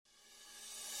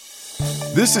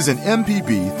This is an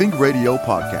MPB Think Radio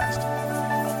podcast.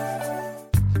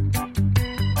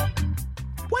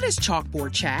 What is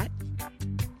Chalkboard Chat?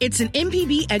 It's an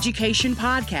MPB education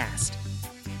podcast.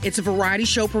 It's a variety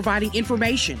show providing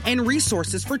information and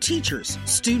resources for teachers,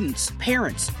 students,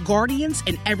 parents, guardians,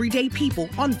 and everyday people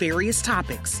on various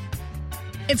topics.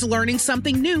 It's learning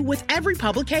something new with every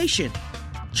publication.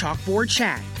 Chalkboard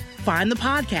Chat. Find the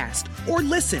podcast or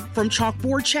listen from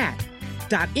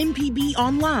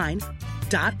chalkboardchat.mpbonline.org.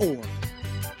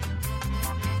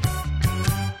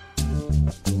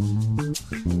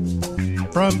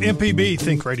 From MPB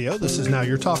Think Radio, this is Now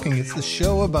You're Talking. It's the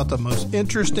show about the most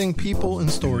interesting people and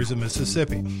stories of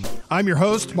Mississippi. I'm your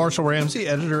host, Marshall Ramsey,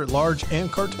 editor-at-large and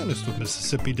cartoonist with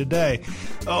Mississippi Today.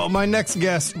 Oh, my next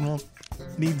guest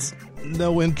needs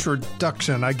no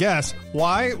introduction, I guess.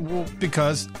 Why? Well,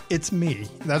 because it's me.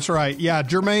 That's right. Yeah,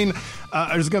 Jermaine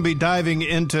is going to be diving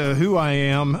into who I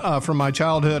am from my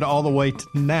childhood all the way to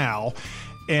now.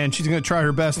 And she's going to try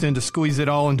her best to squeeze it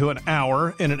all into an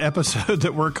hour in an episode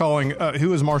that we're calling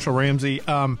Who is Marshall Ramsey?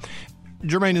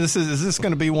 Jermaine, is this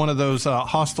going to be one of those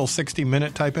hostile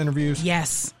 60-minute type interviews?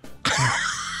 Yes.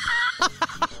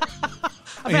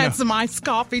 I've had some iced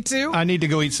coffee, too. I need to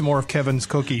go eat some more of Kevin's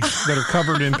cookies that are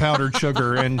covered in powdered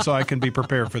sugar, and so I can be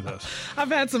prepared for this. I've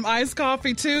had some iced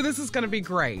coffee, too. This is going to be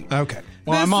great. Okay.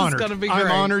 Well, I'm honored.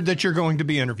 I'm honored that you're going to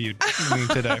be interviewed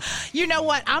today. You know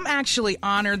what? I'm actually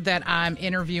honored that I'm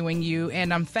interviewing you,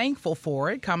 and I'm thankful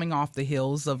for it, coming off the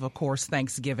heels of course,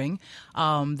 Thanksgiving,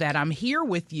 that I'm here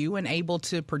with you and able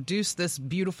to produce this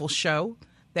beautiful show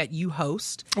that you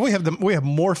host. We have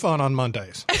more fun on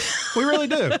Mondays. We really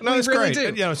do. No, it's really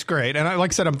great. Do. Yeah, it's great. And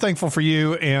like I said, I'm thankful for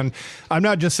you. And I'm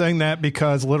not just saying that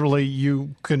because literally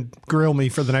you could grill me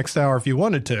for the next hour if you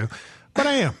wanted to. But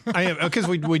I am because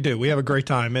we do. We have a great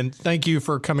time. And thank you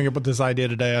for coming up with this idea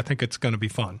today. I think it's going to be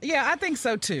fun. Yeah, I think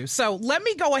so too. So let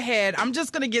me go ahead. I'm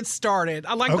just going to get started.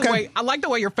 I like the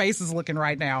way your face is looking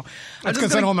right now. That's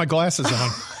because I don't have my glasses on.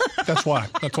 That's why.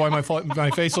 That's why my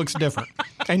face looks different.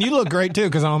 And you look great too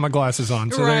because I don't have my glasses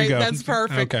on. So there you go. That's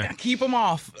perfect. Okay. Keep them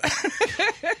off.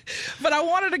 But I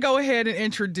wanted to go ahead and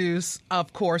introduce,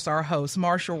 of course, our host,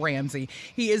 Marshall Ramsey.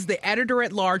 He is the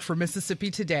editor-at-large for Mississippi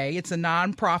Today. It's a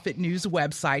nonprofit news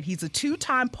website. He's a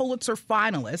two-time Pulitzer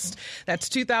finalist. That's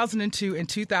 2002 and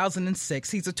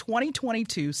 2006. He's a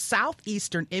 2022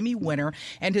 Southeastern Emmy winner,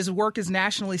 and his work is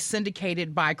nationally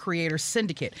syndicated by Creator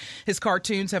Syndicate. His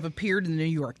cartoons have appeared in the New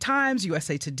York Times,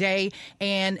 USA Today,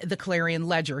 and the Clarion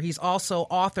Ledger. He's also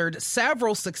authored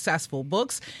several successful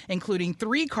books, including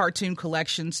 3 cartoon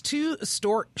collections, 2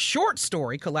 short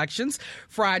story collections,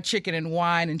 Fried Chicken and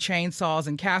Wine and Chainsaws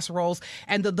and Casseroles,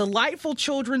 and the delightful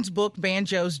children's book,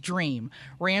 Banjo's Dream.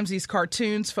 Ramsey's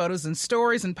cartoons, photos, and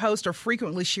stories and posts are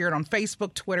frequently shared on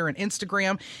Facebook, Twitter, and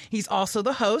Instagram. He's also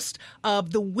the host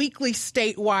of the weekly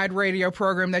statewide radio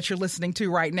program that you're listening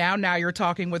to right now. Now You're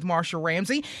Talking with Marshall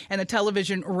Ramsey, and the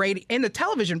television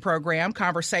program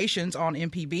Conversations on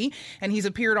MPB. And he's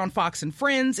appeared on Fox and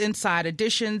Friends, Inside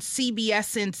Edition,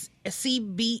 CBSN,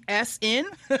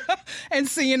 and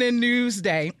CNN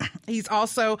Newsday. He's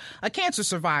also a cancer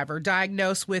survivor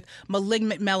diagnosed with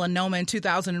malignant melanoma in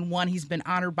 2001. He's been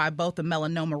honored by both the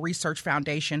Melanoma Research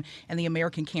Foundation and the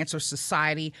American Cancer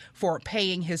Society for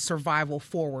paying his survival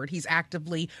forward. He's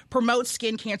actively promotes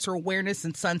skin cancer awareness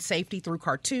and sun safety through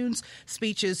cartoons,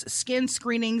 speeches, skin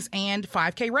screenings, and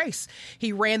 5K race.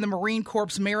 He ran the Marine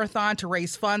Corps Marathon to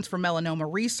raise funds for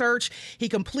melanoma research. He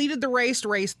completed the race to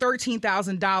raise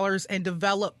 $13,000 and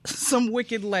developed some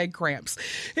wicked leg cramps.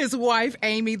 His wife,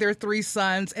 Amy, their 3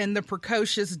 sons, and the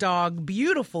precocious dog,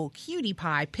 beautiful cutie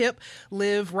pie Pip,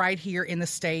 live right here in the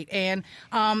state. And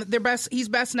he's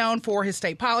best known for his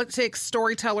state politics,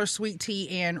 storyteller, sweet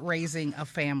tea, and raising a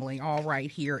family, all right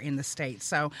here in the state.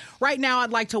 So right now,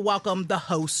 I'd like to welcome the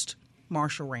host,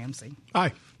 Marshall Ramsey.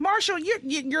 Hi, Marshall.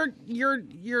 Your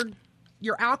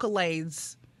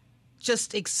accolades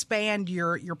just expand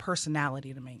your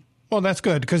personality to me. Well, that's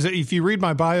good, because if you read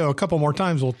my bio a couple more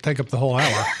times, we'll take up the whole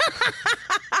hour.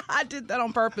 I did that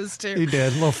on purpose, too. You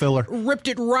did, a little filler. Ripped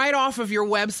it right off of your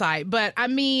website. But, I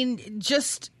mean,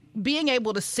 just being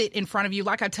able to sit in front of you,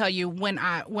 like I tell you, when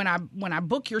I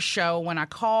book your show, when I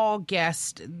call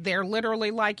guests, they're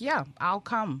literally like, yeah, I'll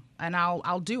come and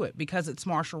I'll do it because it's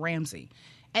Marshall Ramsey.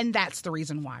 And that's the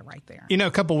reason why right there. You know,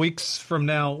 a couple weeks from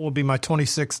now will be my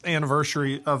 26th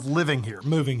anniversary of living here,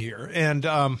 moving here. And,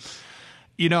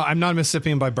 you know, I'm not a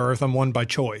Mississippian by birth. I'm one by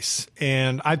choice.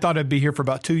 And I thought I'd be here for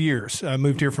about 2 years. I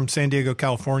moved here from San Diego,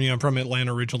 California. I'm from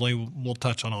Atlanta originally. We'll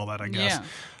touch on all that, I guess.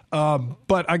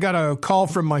 But I got a call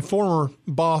from my former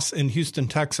boss in Houston,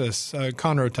 Texas,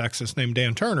 Conroe, Texas, named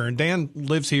Dan Turner. And Dan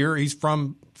lives here. He's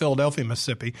from Philadelphia,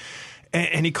 Mississippi.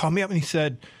 And he called me up and he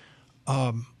said,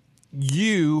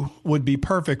 you would be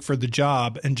perfect for the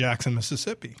job in Jackson,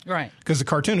 Mississippi. Right. Because the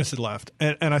cartoonist had left.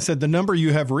 And I said, the number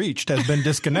you have reached has been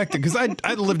disconnected. Because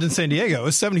I lived in San Diego. It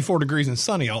was 74 degrees and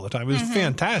sunny all the time. It was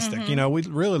fantastic. You know, we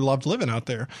really loved living out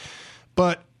there.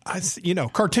 But,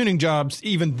 cartooning jobs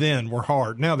even then were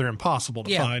hard. Now they're impossible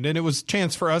to find. And it was a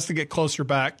chance for us to get closer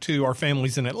back to our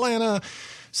families in Atlanta.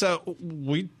 So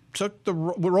we took the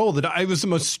role of it was the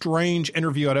most strange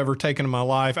interview I'd ever taken in my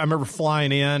life. I remember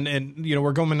flying in and,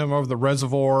 we're going over the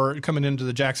reservoir, coming into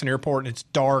the Jackson airport, and it's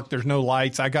dark. There's no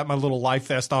lights. I got my little life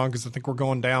vest on because I think we're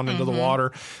going down into the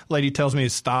water. Lady tells me to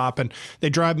stop, and they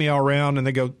drive me all around, and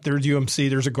they go, there's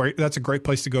UMC. That's a great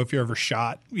place to go if you're ever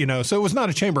shot, So it was not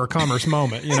a Chamber of Commerce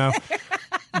moment,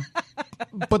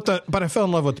 But I fell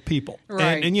in love with the people.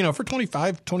 Right. And for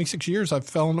 25, 26 years, I've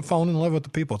fallen in love with the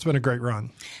people. It's been a great run.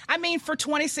 I mean, for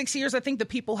 26 years, I think the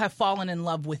people have fallen in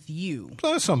love with you.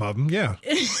 Some of them, yeah.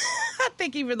 I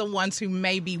think even the ones who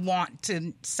maybe want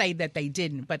to say that they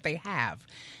didn't, but they have.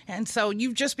 And so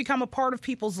you've just become a part of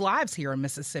people's lives here in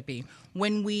Mississippi.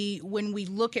 When we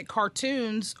look at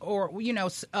cartoons or,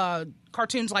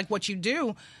 cartoons like what you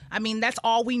do, I mean, that's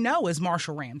all we know is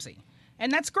Marshall Ramsey.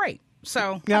 And that's great.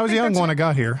 So I was young when I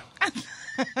got here.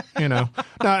 No,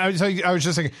 I was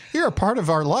just thinking, you're a part of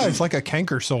our lives like a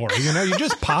canker sore. You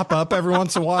just pop up every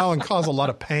once in a while and cause a lot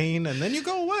of pain, and then you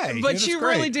go away. But you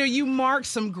really do. You mark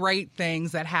some great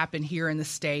things that happen here in the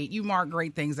state. You mark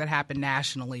great things that happen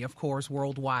nationally, of course,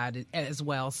 worldwide as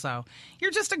well. So you're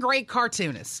just a great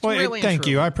cartoonist. Well, really thank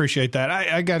you. I appreciate that.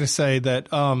 I got to say that,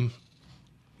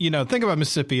 think about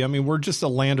Mississippi. I mean, we're just a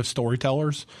land of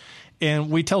storytellers.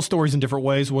 And we tell stories in different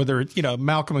ways, whether it's,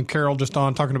 Malcolm and Carol just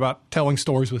on talking about telling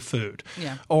stories with food.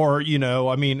 Yeah. Or,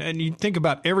 and you think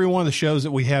about every one of the shows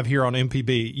that we have here on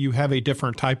MPB, you have a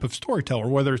different type of storyteller,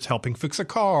 whether it's helping fix a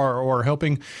car or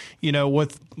helping,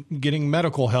 with getting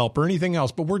medical help or anything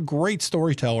else. But we're great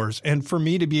storytellers. And for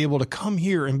me to be able to come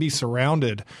here and be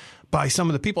surrounded by some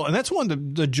of the people, and that's one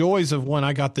of the joys of when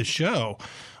I got this show,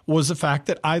 was the fact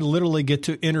that I literally get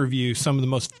to interview some of the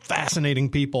most fascinating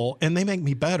people, and they make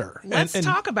me better. Let's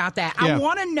talk about that. Yeah. I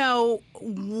want to know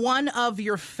one of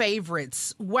your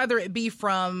favorites, whether it be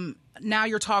from Now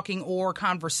You're Talking or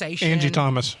Conversation. Angie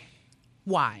Thomas.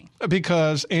 Why?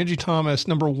 Because Angie Thomas,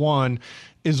 number one,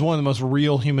 is one of the most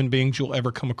real human beings you'll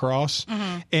ever come across.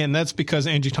 And that's because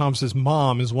Angie Thomas's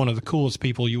mom is one of the coolest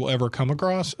people you'll ever come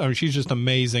across. I mean, she's just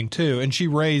amazing too. And she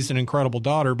raised an incredible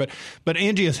daughter, but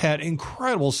Angie has had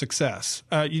incredible success,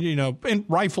 and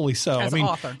rightfully so. As an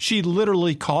author. She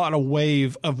literally caught a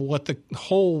wave of what the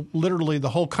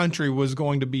whole country was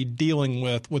going to be dealing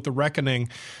with the reckoning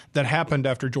that happened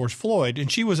after George Floyd.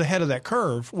 And she was ahead of that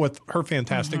curve with her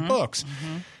fantastic books.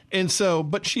 And so,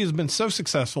 but she has been so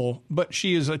successful, but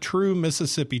she is a true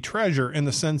Mississippi treasure in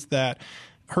the sense that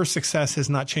her success has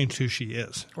not changed who she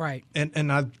is. Right.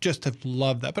 And I just have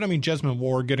loved that. But I mean, Jesmyn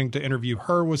Ward, getting to interview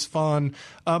her was fun.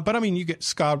 But I mean, you get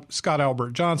Scott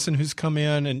Albert Johnson, who's come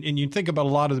in, and you think about a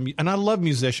lot of them. And I love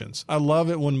musicians. I love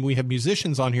it when we have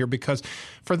musicians on here, because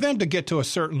for them to get to a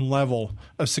certain level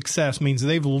of success means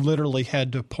they've literally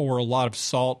had to pour a lot of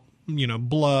salt,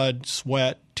 blood,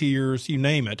 sweat, tears, you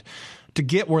name it, to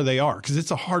get where they are, because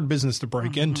it's a hard business to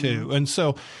break into. And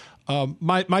so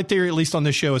my theory, at least on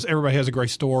this show, is everybody has a great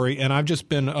story. And I've just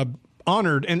been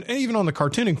honored. And even on the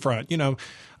cartooning front,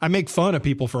 I make fun of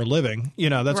people for a living.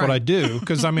 That's what I do,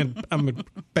 because I'm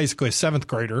basically a seventh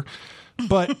grader.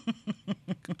 But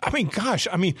think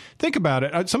about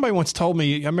it. Somebody once told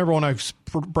me, I remember when I was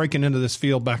breaking into this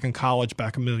field back in college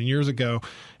back a million years ago,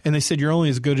 and they said, you're only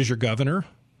as good as your governor.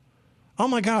 Oh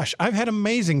my gosh, I've had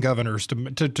amazing governors to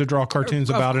draw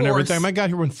cartoons about and everything. I got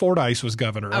here when Fordyce was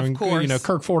governor. Of course.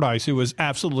 Kirk Fordyce, who was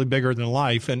absolutely bigger than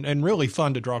life and really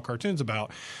fun to draw cartoons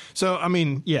about. So, I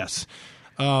mean, yes.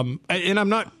 And I'm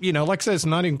not, like I said, it's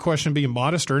not even a question of being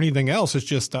modest or anything else. It's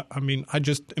just, I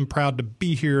just am proud to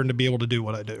be here and to be able to do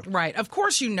what I do. Right. Of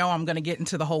course, I'm going to get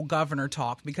into the whole governor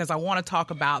talk, because I want to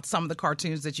talk about some of the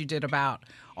cartoons that you did about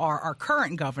our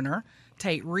current governor,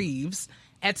 Tate Reeves.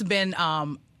 It's been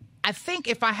I think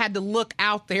if I had to look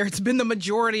out there, it's been the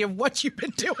majority of what you've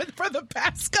been doing for the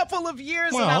past couple of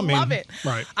years. Well, and I love it.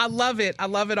 Right. I love it. I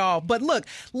love it all. But look,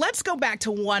 let's go back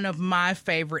to one of my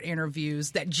favorite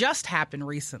interviews that just happened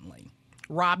recently.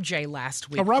 Rob J. last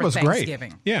week Rob for was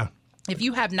Thanksgiving. Great. Yeah. If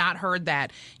you have not heard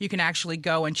that, you can actually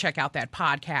go and check out that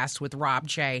podcast with Rob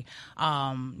J.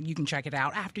 You can check it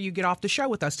out after you get off the show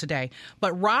with us today.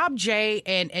 But Rob J.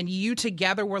 and you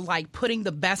together were like putting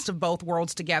the best of both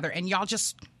worlds together, and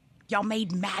y'all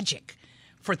made magic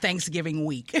for Thanksgiving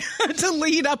week to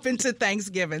lead up into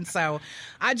Thanksgiving. So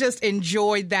I just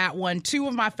enjoyed that one. Two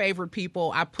of my favorite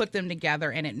people, I put them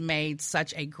together, and it made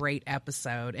such a great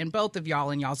episode. And both of y'all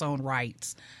in y'all's own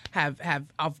rights have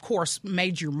of course,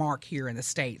 made your mark here in the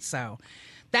States. So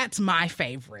that's my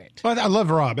favorite. Well, I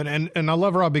love Rob, and I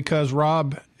love Rob because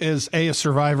Rob is a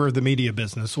survivor of the media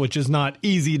business, which is not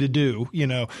easy to do,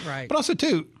 Right. But also,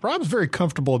 too, Rob's very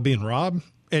comfortable being Rob.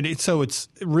 And so it's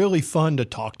really fun to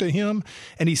talk to him.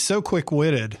 And he's so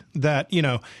quick-witted that,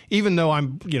 even though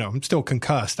I'm still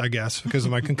concussed, I guess, because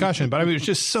of my concussion. But I mean, it's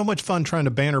just so much fun trying to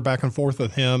banter back and forth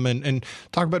with him and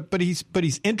talk about. But he's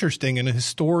interesting, and his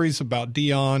stories about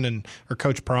Dion or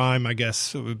Coach Prime, I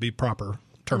guess it would be proper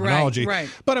terminology. Right.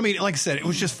 But I mean, like I said, it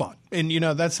was just fun. And,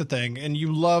 that's the thing. And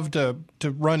you love to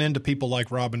run into people like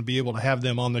Rob and be able to have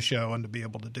them on the show and to be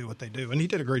able to do what they do. And he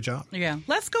did a great job. Yeah.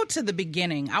 Let's go to the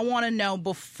beginning. I want to know,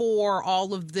 before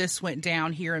all of this went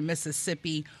down here in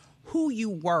Mississippi, who you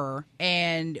were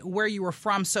and where you were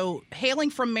from. So hailing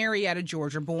from Marietta,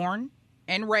 Georgia, born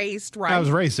and raised, right? I was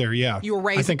raised there, yeah. You were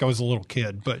raised. I think I was a little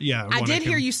kid, but yeah. I did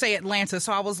hear you say Atlanta,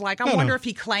 so I was like, I wonder if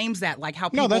he claims that, like how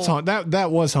people. No, that's home.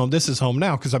 That was home. This is home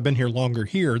now because I've been here longer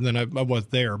here than I was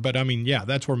there. But I mean, yeah,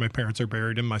 that's where my parents are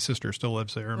buried, and my sister still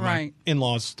lives there, and right. my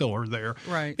in-laws still are there.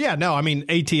 Right. Yeah. No, I mean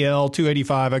ATL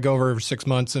 285. I go over every 6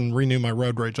 months and renew my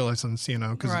road rage license.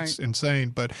 Because right. It's insane.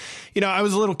 But I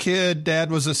was a little kid.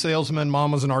 Dad was a salesman.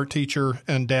 Mom was an art teacher,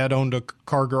 and Dad owned a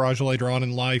car garage later on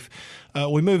in life.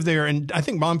 We moved there, and I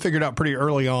think Mom figured out pretty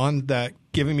early on that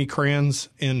giving me crayons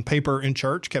and paper in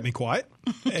church kept me quiet.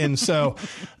 And so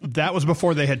that was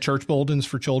before they had church bulletins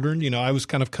for children. I was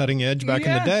kind of cutting edge back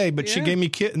in the day, but she gave me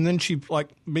kit. And then she, like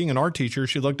being an art teacher,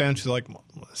 she looked down and she's like, well,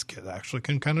 this kid actually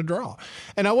can kind of draw.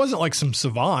 And I wasn't like some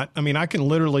savant. I mean, I can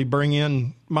literally bring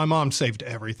in, my mom saved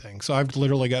everything. So I've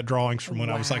literally got drawings from when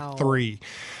I was like 3.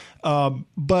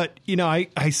 But, I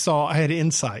had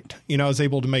insight, I was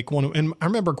able to make one. And I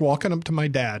remember walking up to my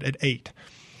dad at 8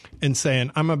 and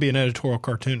saying, I'm going to be an editorial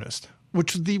cartoonist,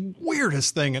 which is the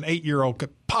weirdest thing an 8-year-old could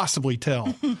possibly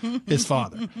tell his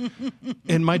father.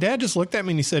 And my dad just looked at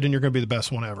me and he said, and you're going to be the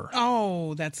best one ever.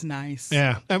 Oh, that's nice.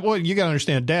 Yeah. And, well, you got to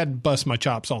understand, Dad busts my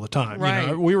chops all the time.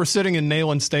 Right. We were sitting in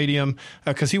Neyland Stadium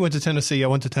because he went to Tennessee. I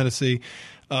went to Tennessee.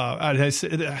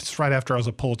 That's right after I was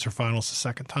a Pulitzer finalist the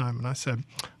second time. And I said,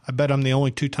 I bet I'm the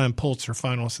only 2-time Pulitzer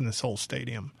finalist in this whole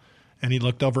stadium. And he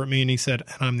looked over at me and he said,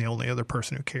 and I'm the only other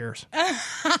person who cares.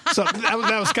 So that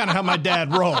was kind of how my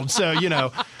dad rolled. So,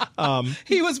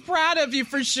 he was proud of you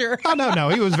for sure. Oh, no,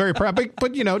 he was very proud.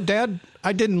 But Dad,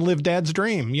 I didn't live Dad's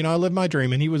dream. I lived my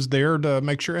dream, and he was there to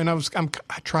make sure. And I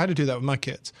try to do that with my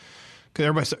kids. Because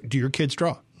everybody said, do your kids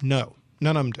draw? No,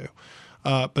 none of them do.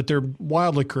 But they're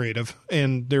wildly creative,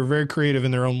 and they're very creative in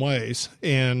their own ways.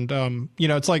 And,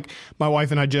 it's like my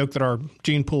wife and I joke that our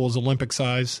gene pool is Olympic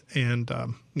size, and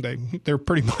they're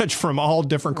pretty much from all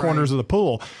different corners of the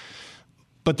pool.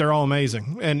 But they're all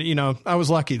amazing. And, I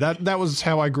was lucky. That was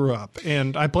how I grew up.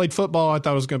 And I played football. I thought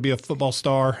I was going to be a football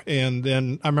star. And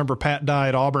then I remember Pat Dye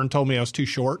at Auburn told me I was too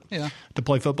short to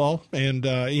play football. And,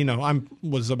 I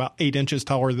was about 8 inches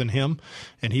taller than him,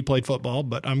 and he played football.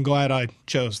 But I'm glad I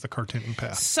chose the cartooning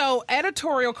path. So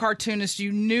editorial cartoonist,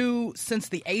 you knew since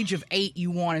the age of 8 you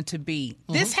wanted to be.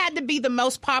 Mm-hmm. This had to be the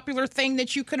most popular thing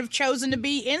that you could have chosen to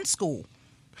be in school.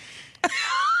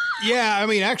 Yeah, I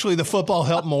mean, actually, the football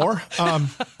helped more.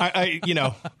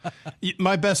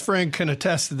 My best friend can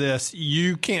attest to this.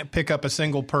 You can't pick up a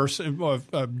single person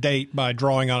date by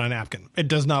drawing on a napkin. It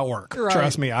does not work. Right.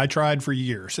 Trust me, I tried for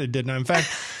years. It didn't. In fact,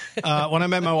 when I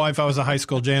met my wife, I was a high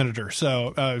school janitor.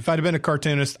 So if I'd have been a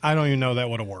cartoonist, I don't even know that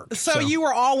would have worked. So you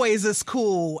were always as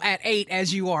cool at 8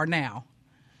 as you are now.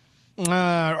 Or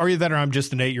either that, or I'm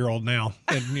just an 8-year-old now,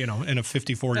 and in a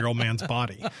 54-year-old man's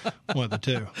body, one of the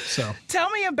two. So, tell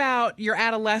me about your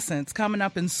adolescence coming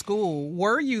up in school.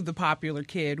 Were you the popular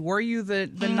kid? Were you the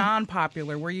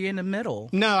non-popular? Were you in the middle?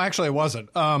 No, actually, I wasn't.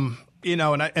 And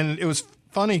it was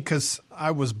funny because I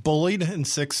was bullied in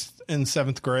 6th and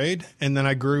 7th grade, and then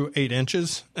I grew 8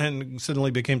 inches and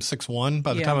suddenly became 6'1"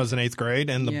 by the time I was in 8th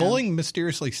grade, and the bullying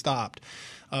mysteriously stopped.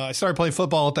 I started playing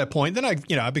football at that point. Then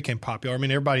I became popular. I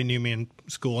mean, everybody knew me in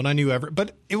school, and I knew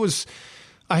but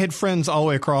I had friends all the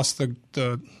way across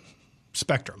the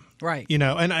spectrum. Right.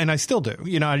 And I still do.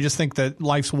 I just think that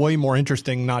life's way more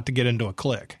interesting not to get into a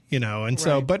clique, and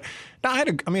so, but no, I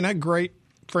had great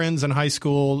friends in high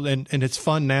school, and it's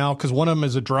fun now because one of them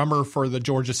is a drummer for the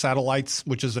Georgia Satellites,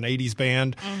 which is an 80s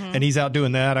band, and he's out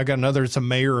doing that. I got another, it's a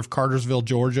mayor of Cartersville,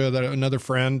 Georgia, another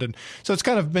friend. And so it's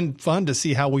kind of been fun to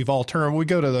see how we've all turned. We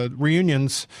go to the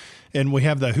reunions, and we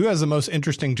have the who has the most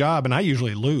interesting job, and I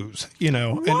usually lose,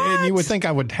 and you would think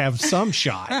I would have some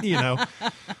shot,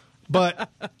 But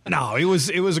no, it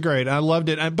was great. I loved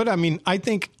it. But I mean, I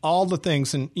think all the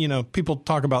things, and people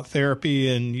talk about therapy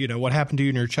and what happened to you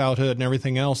in your childhood and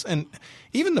everything else, and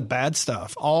even the bad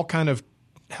stuff, all kind of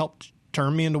helped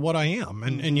turn me into what I am.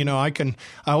 And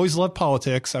I always loved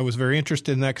politics. I was very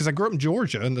interested in that because I grew up in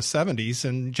Georgia in the 70s,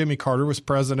 and Jimmy Carter was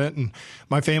president, and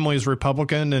my family is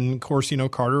Republican, and of course,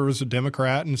 Carter was a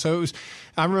Democrat. And so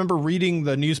I remember reading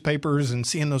the newspapers and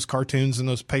seeing those cartoons in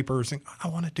those papers, and I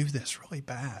want to do this really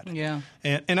bad. Yeah.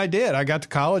 And I did. I got to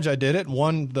college, I did it,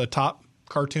 won the top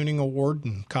cartooning award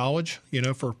in college,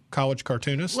 for college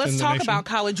cartoonists. Let's talk about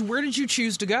college. Where did you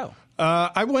choose to go?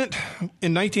 I went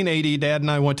in 1980. Dad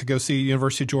and I went to go see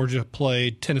University of Georgia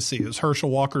play Tennessee. It was Herschel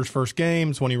Walker's first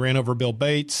games when he ran over Bill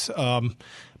Bates.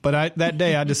 But that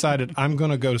day I decided I'm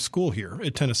going to go to school here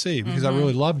at Tennessee because I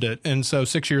really loved it. And so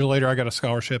 6 years later, I got a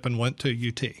scholarship and went to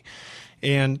UT.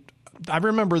 And I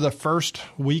remember the first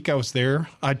week I was there,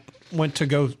 I went to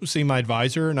go see my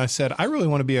advisor, and I said, I really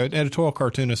want to be an editorial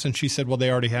cartoonist. And she said, well,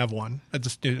 they already have one at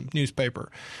the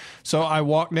newspaper. So I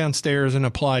walked downstairs and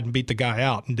applied and beat the guy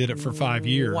out and did it for 5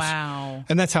 years. Wow.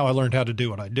 And that's how I learned how to do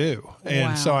what I do.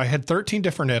 And so I had 13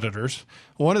 different editors.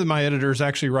 One of my editors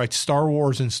actually writes Star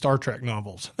Wars and Star Trek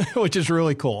novels, which is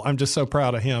really cool. I'm just so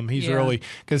proud of him. He's really,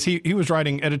 because he was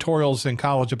writing editorials in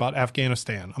college about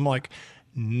Afghanistan. I'm like,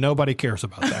 nobody cares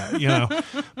about that,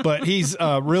 But he's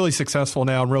really successful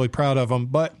now. I'm really proud of him.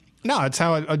 But no, it's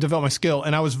how I developed my skill.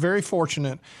 And I was very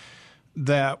fortunate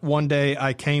that one day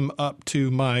I came up to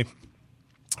I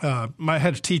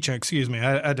had to teach, I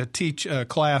had to teach a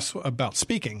class about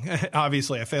speaking.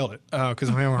 Obviously, I failed it because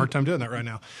I'm having a hard time doing that right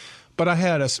now. But I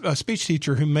had a speech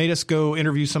teacher who made us go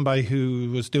interview somebody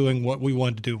who was doing what we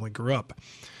wanted to do when we grew up.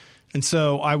 And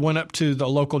so I went up to the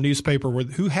local newspaper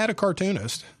who had a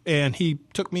cartoonist, and he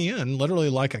took me in literally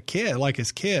like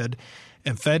his kid,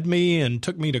 and fed me and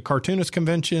took me to cartoonist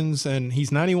conventions. And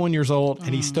he's 91 years old,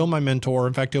 and he's still my mentor.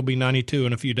 In fact, he'll be 92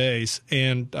 in a few days.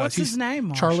 And what's his name,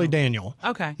 Marshall? Charlie Daniel.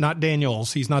 Okay. Not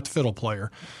Daniels. He's not the fiddle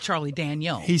player. Charlie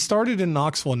Daniel. He started in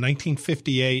Knoxville in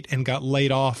 1958 and got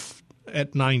laid off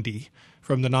at 90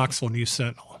 from the Knoxville News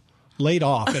Sentinel. Laid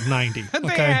off at 90.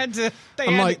 Okay?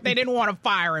 They didn't want to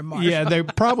fire him, Marshall. Yeah, they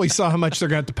probably saw how much they're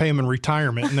going to have to pay him in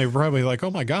retirement, and they were probably like, oh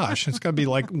my gosh, it's going to be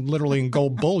like literally in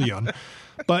gold bullion.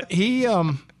 But he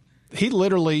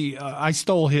literally, I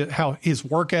stole his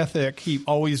work ethic. He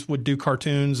always would do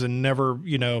cartoons and never,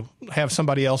 have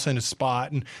somebody else in his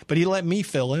spot. But he let me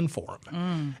fill in for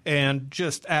him. And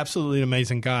just absolutely an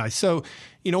amazing guy. So,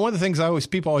 one of the things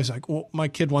people always like, well, my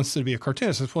kid wants to be a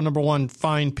cartoonist. It's, well, number one,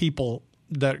 find people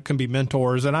that can be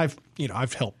mentors. And I've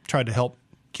tried to help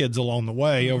kids along the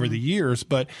way over the years.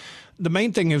 But the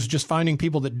main thing is just finding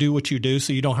people that do what you do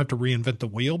so you don't have to reinvent the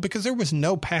wheel, because there was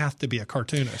no path to be a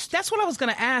cartoonist. That's what I was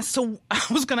going to ask. So I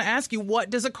was going to ask you, what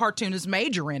does a cartoonist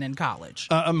major in college?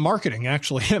 Marketing,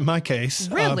 actually, in my case.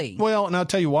 Really? Well, and I'll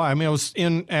tell you why. I mean, I was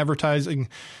in advertising,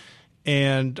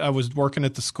 and I was working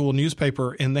at the school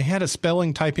newspaper, and they had a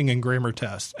spelling, typing, and grammar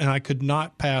test, and I could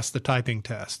not pass the typing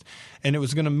test. And it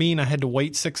was going to mean I had to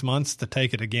wait 6 months to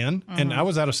take it again. And I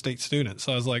was out-of-state student,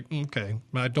 so I was like, okay,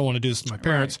 I don't want to do this to my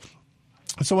parents. Right.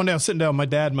 So one day I was sitting down with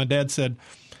my dad said,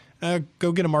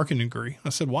 go get a marketing degree. I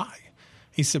said, why?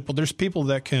 He said, well, there's people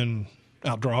that can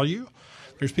outdraw you.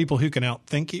 There's people who can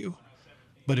outthink you.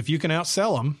 But if you can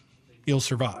outsell them, you'll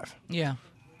survive. Yeah.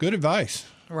 Good advice.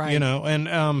 Right.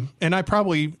 And I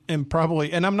probably am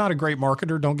and I'm not a great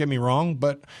marketer, don't get me wrong,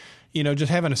 but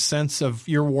just having a sense of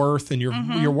your worth and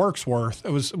your work's worth,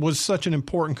 it was such an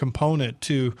important component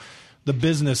to the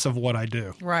business of what I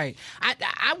do. Right.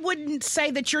 I wouldn't say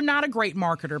that you're not a great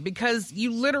marketer, because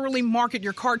you literally market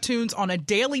your cartoons on a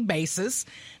daily basis.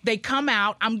 They come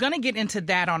out. I'm going to get into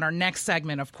that on our next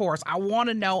segment, of course. I want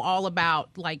to know all about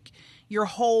your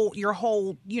whole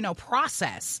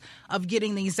process of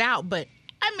getting these out. But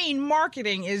I mean,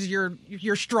 marketing is your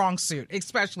strong suit,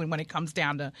 especially when it comes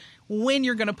down to when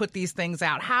you're going to put these things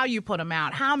out, how you put them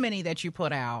out, how many that you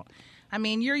put out. I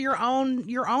mean, you're your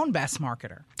own best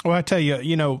marketer. Well, I tell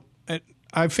you,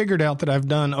 I figured out that I've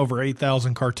done over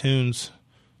 8,000 cartoons,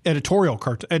 editorial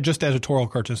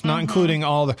cartoons, not including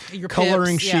all the your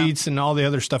coloring pips, sheets and all the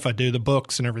other stuff I do, the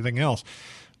books and everything else.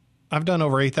 I've done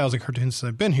over 8,000 cartoons since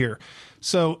I've been here.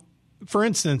 So, for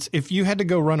instance, if you had to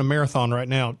go run a marathon right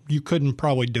now, you couldn't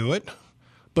probably do it.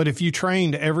 But if you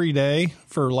trained every day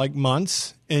for like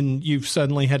months and you've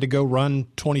suddenly had to go run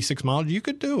 26 miles, you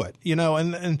could do it,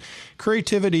 and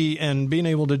creativity and being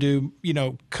able to do,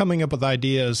 coming up with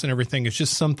ideas and everything is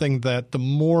just something that the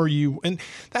more and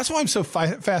that's why I'm so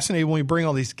fascinated when we bring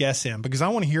all these guests in, because I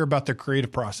want to hear about their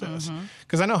creative process,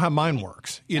 because I know how mine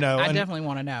works, I definitely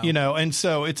want to know, and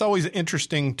so it's always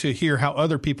interesting to hear how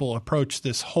other people approach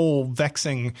this whole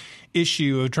vexing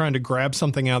issue of trying to grab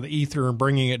something out of the ether and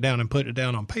bringing it down and put it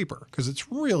down on paper, because it's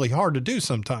really hard to do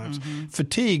sometimes.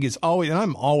 Fatigue is always, and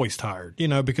I'm always tired,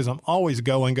 because I'm always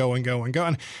going.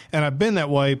 And I've been that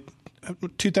way.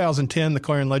 2010, the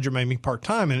Clarion Ledger made me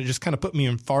part-time, and it just kind of put me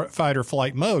in fight or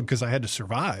flight mode because I had to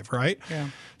survive, right? Yeah.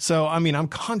 So, I'm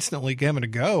constantly having to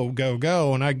go.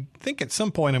 And I think at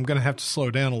some point I'm going to have to slow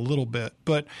down a little bit.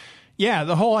 But, yeah,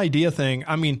 the whole idea thing,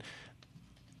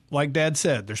 like Dad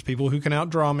said, there's people who can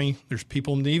outdraw me. There's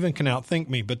people who even can outthink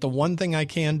me. But the one thing I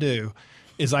can do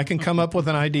is I can come up with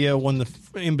an idea when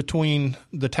in between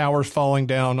the towers falling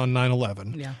down on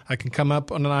 9/11. Yeah. I can come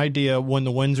up with an idea when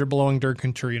the winds are blowing during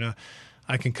Katrina.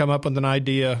 I can come up with an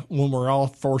idea when we're all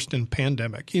forced in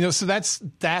pandemic. So that's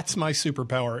my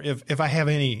superpower. If I have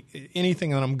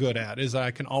anything that I'm good at, is I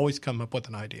can always come up with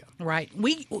an idea. Right.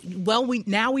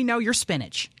 Now we know you're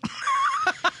spinach.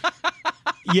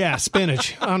 Yeah,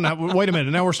 spinach. Wait a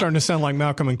minute. Now we're starting to sound like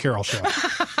Malcolm and Carol show.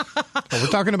 Well, we're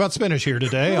talking about spinach here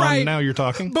today. Right. Now You're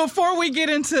Talking. Before we get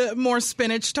into more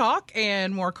spinach talk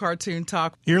and more cartoon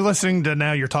talk. You're listening to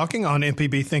Now You're Talking on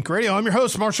MPB Think Radio. I'm your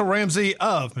host, Marshall Ramsey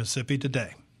of Mississippi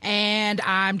Today. And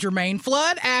I'm Jermaine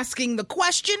Flood asking the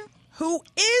question, who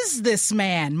is this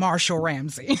man, Marshall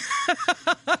Ramsey?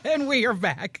 And we are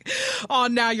back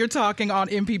on Now You're Talking on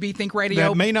MPB Think Radio.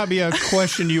 That may not be a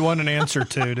question you want an answer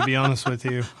to be honest with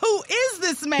you. Who is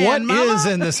this man, What Mama? is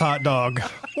in this hot dog?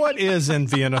 What is in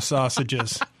Vienna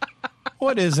sausages?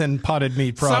 What is in potted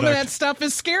meat product? Some of that stuff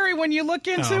is scary when you look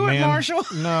into it, Marshall.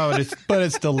 No, but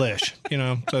it's delish,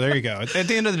 So there you go. At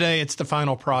the end of the day, it's the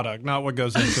final product, not what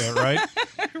goes into it, right?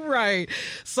 Right.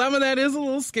 Some of that is a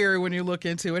little scary when you look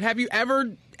into it. Have you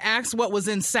ever asked what was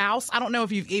in souse? I don't know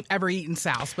if you've ever eaten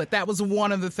souse, but that was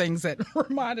one of the things that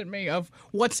reminded me of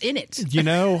what's in it.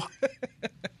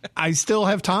 I still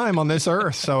have time on this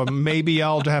earth, so maybe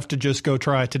I'll have to just go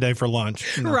try it today for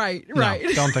lunch. Right. No,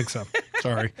 don't think so.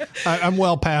 Sorry. I'm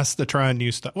well past the trying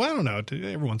new stuff. Well, I don't know.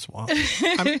 Every once in a while.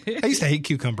 I used to hate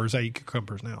cucumbers. I eat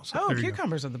cucumbers now. So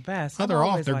cucumbers are the best. Oh,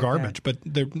 they're garbage, but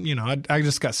they're, I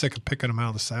just got sick of picking them out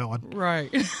of the salad.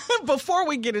 Right. Before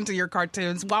we get into your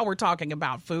cartoons, while we're talking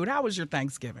about food, how was your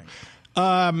Thanksgiving?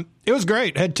 It was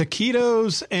great. Had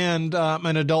taquitos and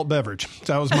an adult beverage.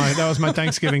 So that was my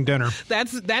Thanksgiving dinner.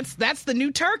 That's the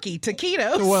new turkey,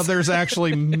 taquitos. Well, there's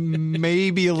actually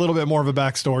maybe a little bit more of a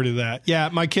backstory to that. Yeah,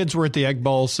 my kids were at the Egg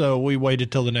Bowl, so we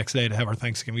waited till the next day to have our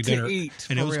Thanksgiving dinner.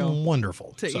 And it was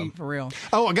wonderful. Eat for real.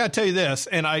 Oh, I got to tell you this,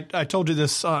 and I told you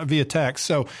this via text.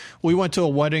 So we went to a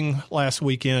wedding last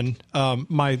weekend.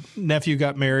 My nephew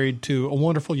got married to a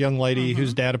wonderful young lady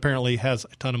whose dad apparently has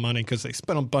a ton of money because they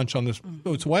spent a bunch on this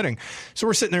wedding. So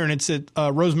we're sitting there, and it's at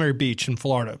Rosemary Beach in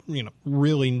Florida.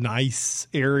 Really nice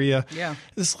area. Yeah.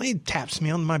 This lady taps me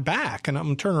on my back, and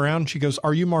I'm turning around, and she goes,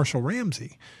 "Are you Marshall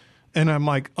Ramsey?" And I'm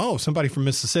like, "Oh, somebody from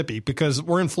Mississippi," because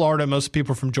we're in Florida. Most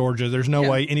people are from Georgia. There's no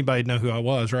way anybody'd know who I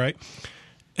was, right?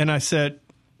 And I said,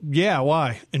 "Yeah,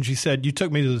 why?" And she said, "You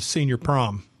took me to the senior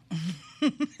prom."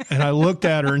 And I looked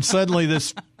at her, and suddenly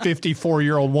this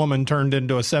 54-year-old woman turned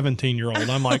into a 17-year-old.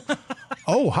 I'm like,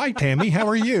 "Oh, hi, Tammy. How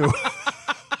are you?"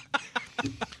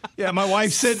 Yeah, my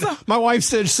wife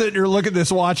said, sitting here looking at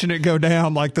this, watching it go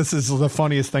down, like this is the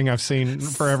funniest thing I've seen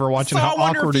forever, watching how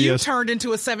awkward he is. So I wonder if you turned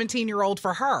into a 17-year-old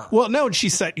for her. Well, no, she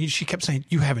kept saying,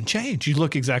 "You haven't changed. You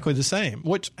look exactly the same,"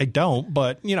 which I don't,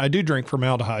 but, I do drink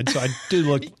formaldehyde, so I do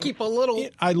look. Keep a little.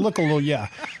 I look a little, yeah.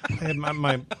 I had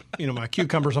my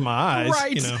cucumbers on my eyes.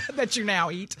 Right, that you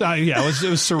now eat. Yeah, it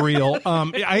was surreal.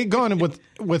 I had gone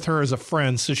with her as a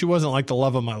friend, so she wasn't like the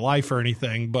love of my life or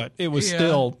anything, but it was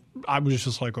still, I was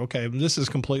just like, okay, this is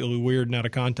completely weird and out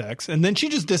of context. And then she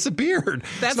just disappeared.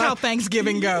 That's how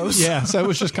Thanksgiving goes. Yeah, so it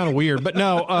was just kind of weird. But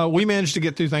no, we managed to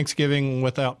get through Thanksgiving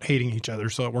without hating each other,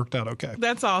 so it worked out okay.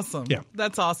 That's awesome. Yeah.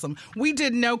 That's awesome. We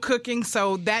did no cooking,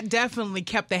 so that definitely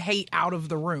kept the hate out of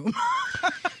the room.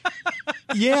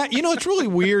 Yeah, it's really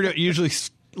weird. It usually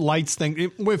lights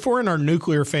thing. If we're in our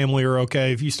nuclear family, are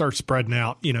okay. If you start spreading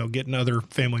out, getting other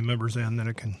family members in, then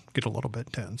it can get a little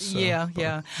bit tense. So,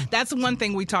 yeah. That's one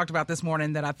thing we talked about this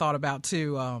morning that I thought about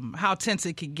too, how tense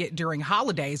it could get during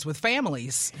holidays with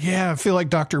families. Yeah, I feel like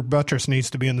Dr. Buttress needs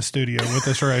to be in the studio with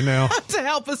us right now. To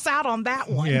help us out on that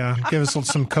one. Yeah, give us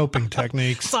some coping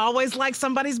techniques. It's always like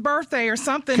somebody's birthday or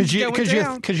something going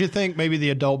down. Because you think maybe the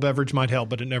adult beverage might help,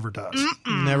 but it never does.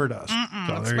 Never does.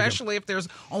 So especially if there's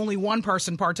only one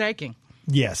person partaking.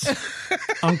 Yes.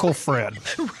 Uncle Fred.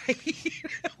 Right.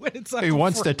 He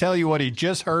wants to tell you what he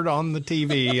just heard on the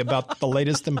TV about the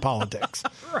latest in politics.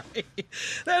 Right.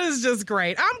 That is just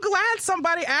great. I'm glad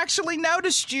somebody actually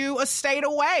noticed you a state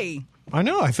away. I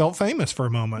know. I felt famous for a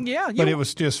moment. Yeah. But it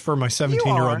was just for my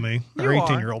 17-year-old me or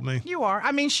 18-year-old me. You are.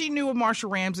 I mean, she knew of Marsha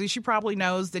Ramsey. She probably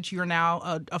knows that you're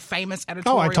now a famous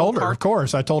editorial. Oh, I told her. Of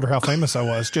course. I told her how famous I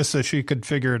was just so she could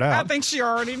figure it out. I think she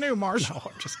already knew, Marsha. No,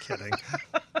 I'm just kidding.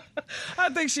 I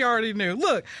think she already knew.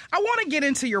 Look, I want to get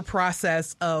into your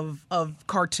process of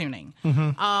cartooning.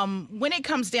 Mm-hmm. When it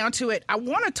comes down to it, I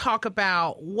want to talk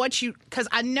about because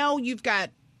I know you've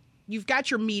got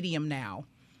your medium now.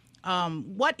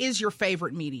 What is your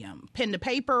favorite medium? Pen to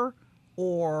paper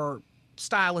or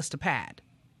stylus to pad?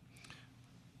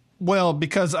 Well,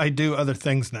 because I do other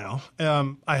things now,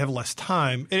 I have less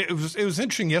time. It was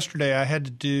interesting yesterday. I had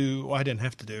to do. Well, I didn't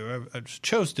have to do. I just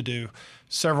chose to do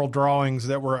several drawings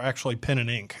that were actually pen and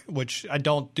ink, which I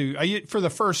don't do. For the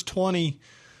first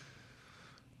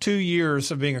 22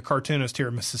 years of being a cartoonist here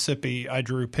in Mississippi, I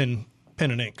drew pen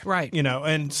and ink. Right.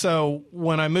 And so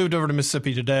when I moved over to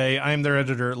Mississippi Today, I am their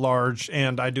editor at large,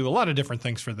 and I do a lot of different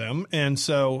things for them. And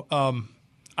so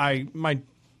my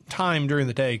time during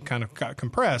the day kind of got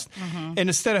compressed. Mm-hmm. And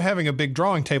instead of having a big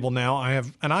drawing table now, I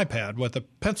have an iPad with a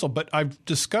pencil. But I've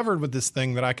discovered with this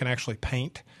thing that I can actually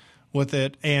paint with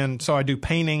it. And so I do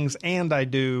paintings and I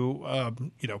do,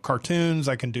 cartoons.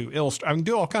 I can do I can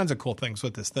do all kinds of cool things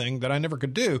with this thing that I never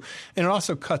could do. And it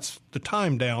also cuts the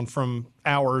time down from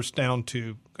hours down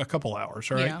to a couple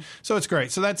hours, right? Yeah. So it's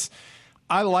great. So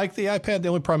I like the iPad. The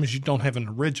only problem is you don't have an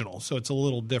original. So it's a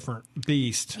little different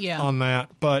beast on that.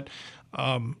 But,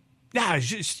 it's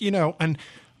just, and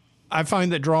I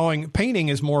find that painting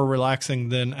is more relaxing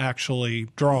than actually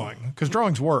drawing because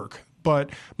drawings work.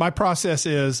 But my process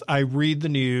is I read the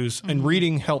news, and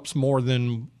reading helps more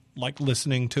than like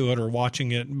listening to it or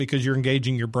watching it because you're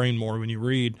engaging your brain more when you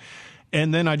read.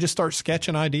 And then I just start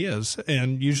sketching ideas,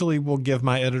 and usually we'll give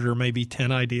my editor maybe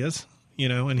 10 ideas,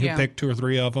 and he'll pick 2 or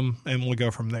 3 of them, and we'll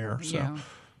go from there.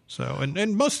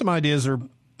 And most of my ideas are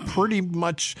pretty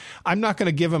much – I'm not going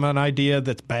to give him an idea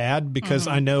that's bad because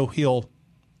I know he'll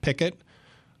pick it.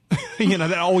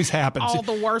 That always happens. All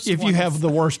the worst If ones. you have the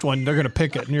worst one, they're going to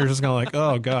pick it, and you're just going to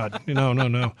oh, God,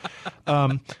 no.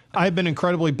 I've been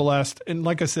incredibly blessed. And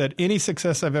like I said, any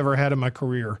success I've ever had in my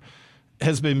career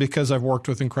has been because I've worked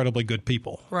with incredibly good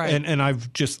people. Right. And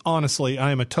I've just honestly,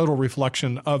 I am a total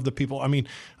reflection of the people. I mean,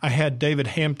 I had David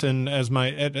Hampton as my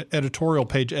editorial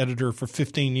page editor for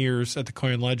 15 years at the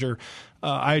Clarion Ledger.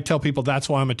 I tell people that's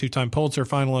why I'm a 2-time Pulitzer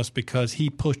finalist because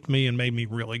he pushed me and made me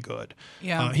really good.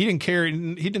 Yeah. He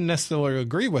didn't necessarily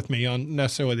agree with me on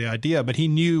necessarily the idea, but he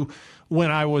knew when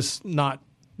I was not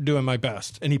doing my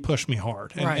best, and he pushed me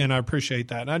hard, and I appreciate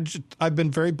that. And I've been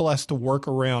very blessed to work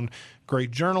around great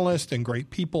journalists and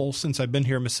great people since I've been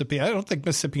here in Mississippi. I don't think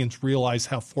Mississippians realize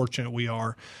how fortunate we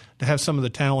are to have some of the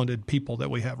talented people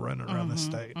that we have running around this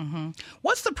state. Mm-hmm.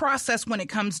 What's the process when it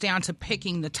comes down to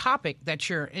picking the topic that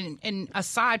you're in, and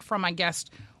aside from, I guess,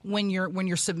 when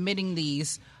you're submitting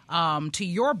these to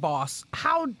your boss,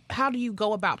 how do you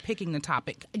go about picking the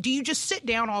topic? Do you just sit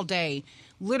down all day,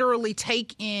 literally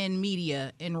take in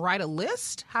media and write a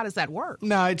list? How does that work?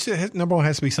 No, number one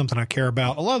has to be something I care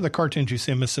about. A lot of the cartoons you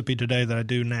see in Mississippi Today that I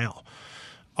do now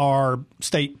are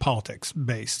state politics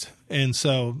based. And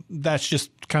so that's just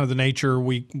kind of the nature.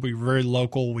 We're very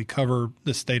local. We cover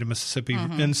the state of Mississippi.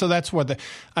 Mm-hmm. And so that's what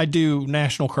I do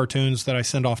national cartoons that I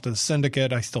send off to the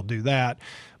syndicate. I still do that.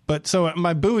 But so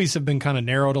my buoys have been kind of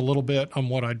narrowed a little bit on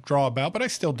what I draw about, but I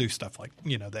still do stuff like,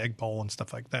 the Egg Bowl and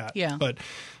stuff like that. Yeah. But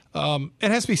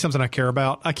it has to be something I care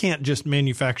about. I can't just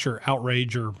manufacture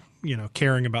outrage or,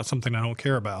 caring about something I don't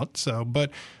care about. So,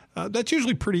 but that's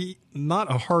usually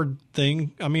not a hard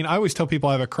thing. I mean, I always tell people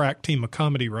I have a crack team of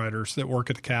comedy writers that work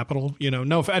at the Capitol,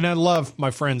 and I love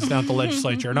my friends down at the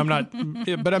legislature, and I'm not,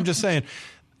 but I'm just saying,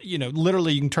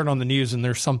 literally you can turn on the news and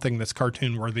there's something that's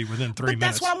cartoon worthy within 3 minutes.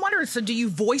 That's what I'm wondering. So do you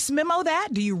voice memo that?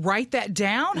 Do you write that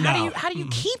down? No. How do you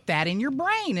keep that in your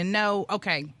brain and know,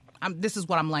 okay, this is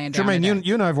what I'm laying down Jermaine, today?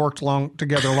 you and I have worked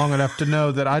together long enough to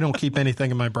know that I don't keep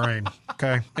anything in my brain,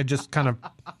 okay? It just kind of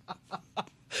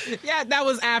Yeah, that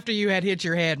was after you had hit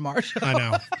your head, Marshall. I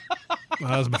know. Well,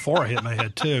 that was before I hit my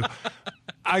head, too.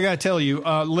 I got to tell you,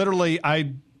 literally,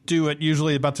 I do it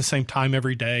usually about the same time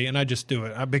every day, and I just do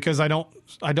it because I don't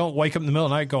wake up in the middle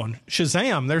of the night going,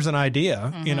 Shazam, there's an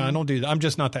idea. You know, I don't do that. I'm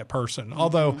just not that person.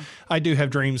 Although I do have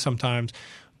dreams sometimes.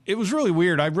 It was really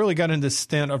weird. I really got into this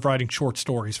stint of writing short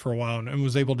stories for a while and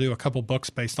was able to do a couple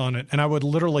books based on it. And I would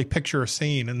literally picture a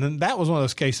scene. And then that was one of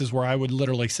those cases where I would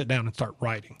literally sit down and start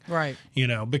writing. Right. You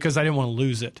know, because I didn't want to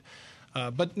lose it.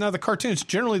 But now the cartoons,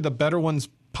 generally the better ones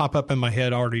pop up in my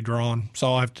head already drawn. So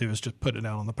all I have to do is just put it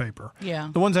down on the paper. Yeah.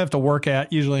 The ones I have to work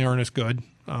at usually aren't as good.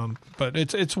 But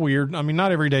it's weird. I mean,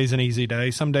 not every day is an easy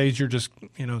day. Some days you're just,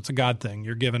 you know, it's a God thing.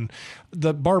 You're given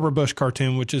the Barbara Bush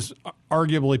cartoon, which is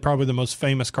arguably probably the most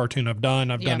famous cartoon I've done.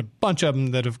 I've done a bunch of them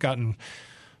that have gotten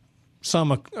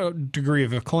some degree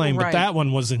of acclaim, but that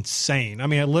one was insane. I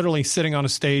mean, I literally sitting on a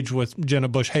stage with Jenna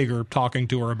Bush Hager talking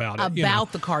to her about it.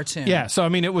 About the cartoon. Yeah. So, I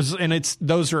mean, it was, and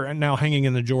those are now hanging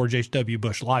in the George H.W.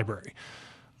 Bush Library.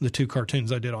 The two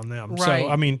cartoons I did on them. Right. So,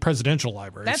 I mean, presidential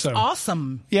library. That's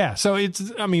awesome. Yeah. So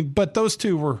but those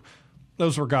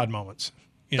were God moments.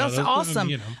 That's awesome.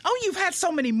 You know. Oh, you've had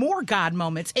so many more God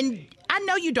moments. And I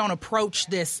know you don't approach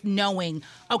this knowing,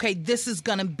 okay, this is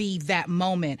going to be that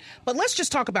moment. But let's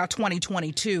just talk about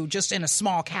 2022, just in a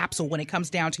small capsule when it comes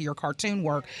down to your cartoon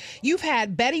work. You've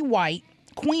had Betty White,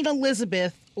 Queen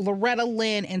Elizabeth, Loretta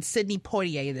Lynn, and Sidney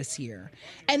Poitier this year.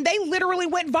 And they literally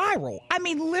went viral. I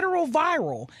mean, literal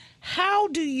viral. How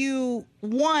do you,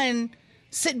 one,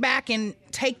 sit back and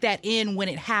take that in when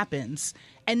it happens?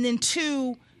 And then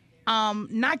two,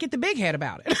 not get the big head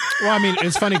about it. Well, I mean,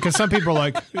 it's funny because some people are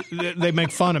like, they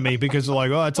make fun of me because they're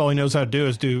like, oh, that's all he knows how to do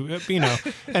is do, you know.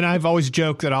 And I've always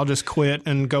joked that I'll just quit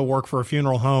and go work for a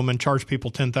funeral home and charge people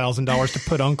 $10,000 to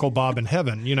put Uncle Bob in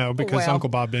heaven, you know, because Uncle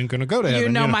Bob isn't going to go to heaven. You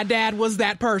know, my dad was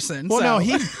that person. Well, so. no,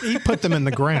 he put them in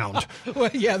the ground.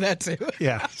 Well, yeah, that too.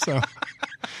 Yeah. So,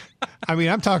 I mean,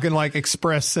 I'm talking like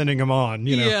express sending them on,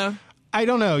 you know. Yeah. I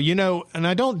don't know, you know, and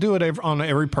I don't do it on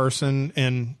every person.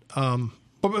 And,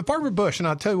 but with Barbara Bush, and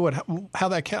I'll tell you how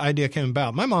that idea came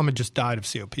about. My mom had just died of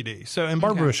COPD. So, and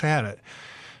Barbara Bush had it.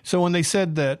 So when they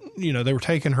said that, you know, they were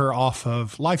taking her off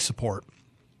of life support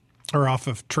or off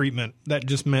of treatment, that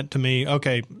just meant to me,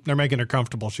 okay, they're making her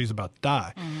comfortable. She's about to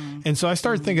die. And so I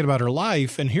started thinking about her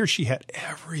life, and here she had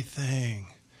everything.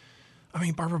 I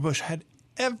mean, Barbara Bush had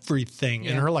everything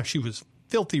in her life. She was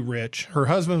filthy rich. Her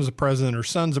husband was a president. Her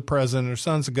son's a president. Her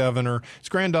son's a governor. His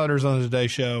granddaughter's on the Today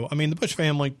Show. I mean, the Bush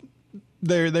family,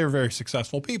 they're very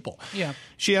successful people. Yeah.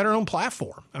 She had her own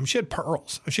platform. I mean, she had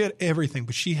pearls. She had everything,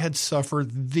 but she had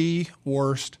suffered the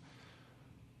worst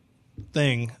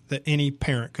thing that any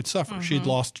parent could suffer. She'd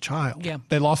lost a child. Yeah.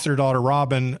 They lost their daughter,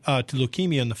 Robin, to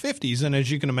leukemia in the 50s. And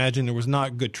as you can imagine, there was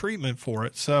not good treatment for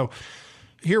it. So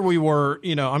here we were,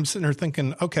 you know, I'm sitting there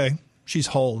thinking, okay, she's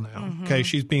whole now. Okay,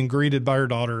 she's being greeted by her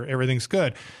daughter. Everything's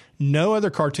good. No other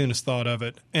cartoonist thought of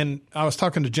it. And I was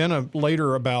talking to Jenna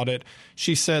later about it.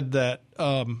 She said that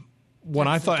when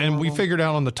I thought, and we figured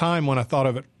out on the time when I thought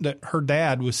of it, that her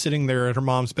dad was sitting there at her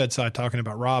mom's bedside talking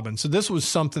about Robin. So this was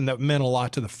something that meant a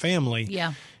lot to the family.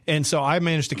 Yeah. And so I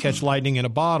managed to catch lightning in a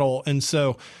bottle. And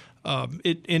so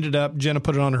it ended up, Jenna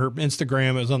put it on her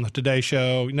Instagram. It was on the Today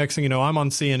Show. Next thing you know, I'm on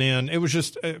CNN. It was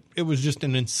just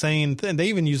an insane thing. They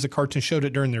even used the cartoon, showed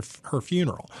it during her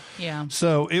funeral. Yeah.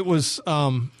 So it was,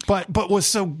 but what's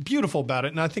so beautiful about it,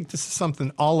 and I think this is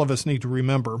something all of us need to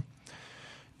remember,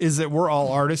 is that we're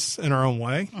all artists in our own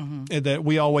way, and that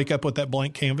we all wake up with that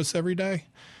blank canvas every day.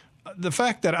 The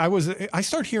fact that I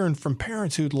start hearing from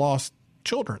parents who'd lost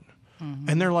children,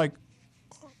 and they're like,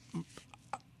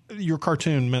 your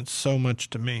cartoon meant so much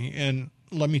to me, and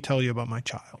let me tell you about my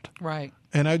child. Right.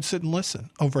 And I'd sit and listen.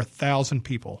 Over 1,000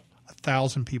 people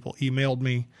emailed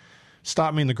me,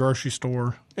 stopped me in the grocery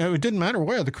store. And it didn't matter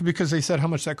where, because they said how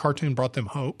much that cartoon brought them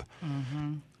hope.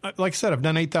 Like I said, I've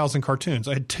done 8,000 cartoons.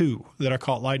 I had 2 that I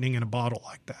caught lightning in a bottle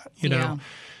like that, you know?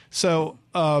 So,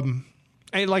 and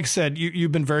like I said,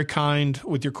 you've been very kind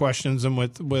with your questions and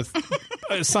with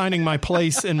assigning my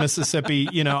place in Mississippi.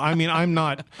 You know, I mean,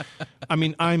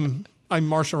 I'm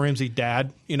Marshall Ramsey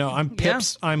dad. You know, I'm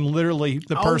Pips. Yeah. I'm literally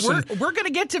the person. We're going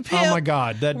to get to Pip. Oh, my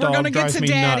God. That dog drives me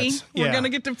nuts. We're going to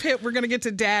get to Pip. We're going to get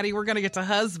to Daddy. We're going to get to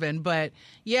husband. But,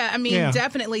 yeah, I mean,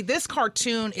 definitely this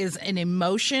cartoon is an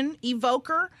emotion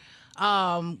evoker.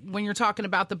 When you're talking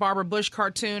about the Barbara Bush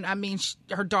cartoon, I mean,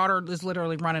 her daughter is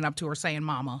literally running up to her saying,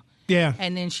 Mama. Yeah.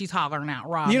 And then she's hollering out,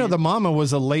 Robin. You know, the mama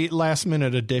was a late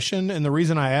last-minute addition, and the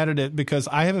reason I added it because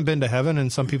I haven't been to heaven,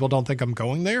 and some people don't think I'm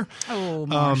going there. Oh,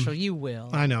 Marshall, you will.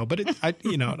 I know, but I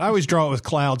always draw it with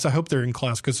clouds. I hope they're in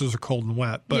clouds because those are cold and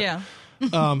wet. But,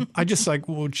 I just like,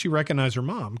 well, would she recognize her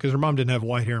mom? Because her mom didn't have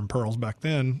white hair and pearls back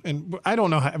then. And I don't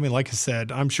know how, I mean, like I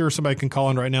said, I'm sure somebody can call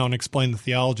in right now and explain the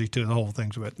theology to the whole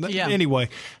thing. But anyway,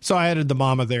 so I added the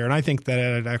mama there, and I think that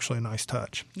added actually a nice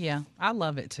touch. Yeah, I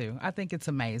love it too. I think it's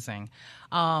amazing.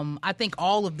 I think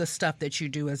all of the stuff that you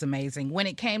do is amazing. When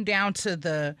it came down to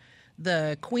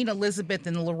the Queen Elizabeth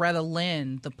and Loretta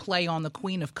Lynn, the play on the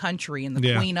Queen of Country and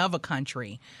the Queen of a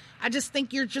Country, I just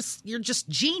think you're just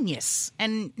genius,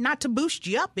 and not to boost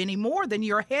you up any more than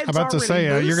your head's I'm about to say,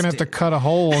 you're going to have to cut a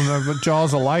hole in the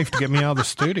jaws of life to get me out of the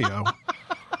studio.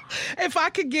 If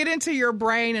I could get into your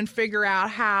brain and figure out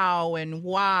how and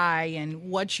why and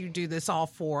what you do this all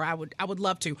for, I would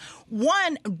love to.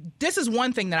 This is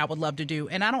one thing that I would love to do,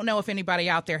 and I don't know if anybody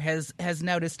out there has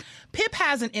noticed. Pip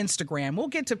has an Instagram. We'll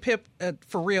get to Pip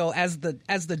for real as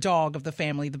the dog of the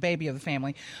family, the baby of the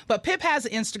family. But Pip has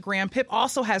an Instagram. Pip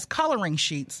also has coloring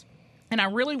sheets. And I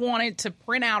really wanted to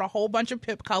print out a whole bunch of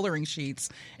Pip coloring sheets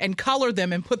and color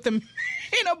them and put them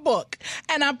in a book.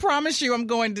 And I promise you I'm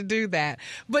going to do that.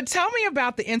 But tell me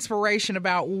about the inspiration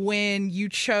about when you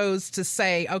chose to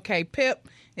say, okay, Pip,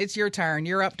 it's your turn.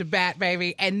 You're up to bat,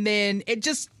 baby. And then it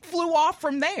just flew off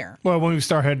from there. Well, when we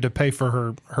started to pay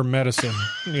for her medicine,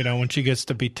 when she gets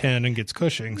to be 10 and gets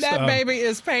Cushing's. That baby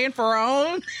is paying for her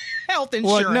own health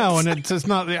insurance. Well, no, and it's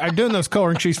not. I'm doing those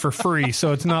coloring sheets for free,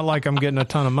 so it's not like I'm getting a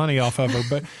ton of money off of her.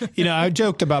 But, I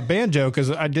joked about Banjo because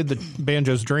I did the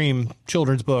Banjo's Dream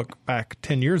children's book back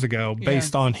 10 years ago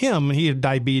based on him. He had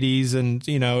diabetes, and,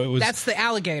 it was... That's the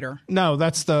alligator. No,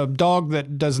 that's the dog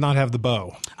that does not have the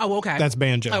bow. Oh, okay. That's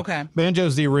Banjo. Okay.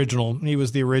 Banjo's the original. He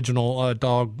was the original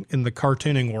dog in the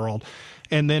cartooning world.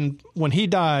 And then when he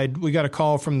died, we got a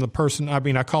call from the person.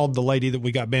 I called the lady that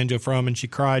we got Banjo from, and she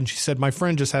cried, and she said, my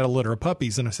friend just had a litter of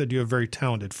puppies. And I said, you have a very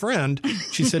talented friend.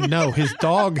 She said, no, his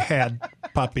dog had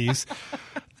puppies.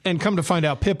 And come to find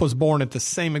out, Pip was born at the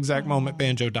same exact moment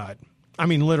Banjo died. I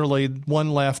mean, literally,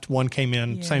 one left, one came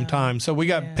in same time. So we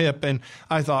got Pip, and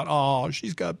I thought, oh,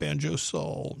 she's got Banjo's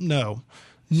soul. No,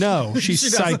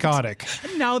 she's psychotic.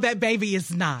 No, that baby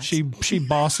is not. She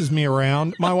bosses me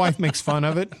around. My wife makes fun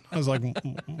of it. I was like,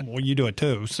 well, you do it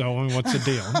too. So I mean, what's the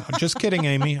deal? I'm just kidding,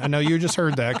 Amy. I know you just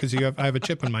heard that because I have a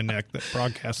chip in my neck that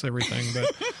broadcasts everything.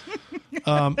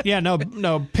 But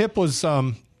no. Pip was,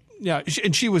 and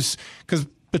she was, because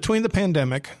between the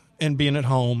pandemic and being at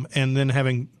home and then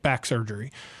having back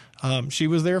surgery, she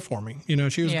was there for me.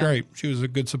 She was great. She was a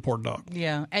good support dog.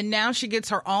 Yeah. And now she gets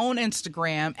her own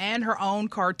Instagram and her own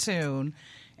cartoon.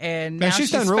 And now she's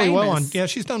done really well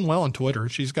she's done well on Twitter.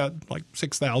 She's got like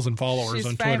 6,000 followers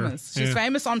on Twitter. She's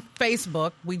famous on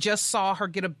Facebook. We just saw her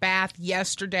get a bath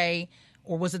yesterday,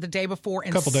 or was it the day before,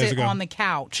 and sit on the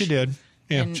couch. She did.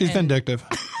 Yeah. She's vindictive.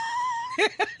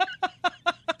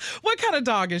 What kind of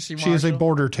dog is she, Marshall? She is a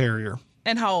border terrier.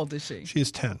 And how old is she? She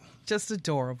is 10. Just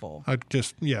adorable. And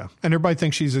everybody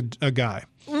thinks she's a guy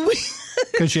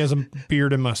because she has a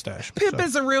beard and mustache. Pip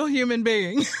is a real human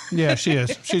being. Yeah, she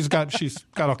is. She's got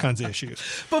all kinds of issues.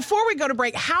 Before we go to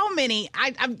break, how many?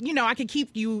 I could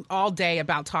keep you all day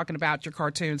about talking about your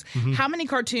cartoons. Mm-hmm. How many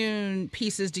cartoon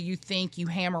pieces do you think you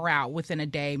hammer out within a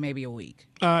day, maybe a week?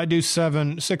 I do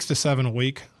 6 to 7 a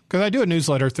week because I do a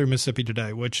newsletter through Mississippi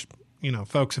Today, which.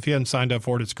 Folks, if you hadn't signed up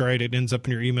for it, it's great. It ends up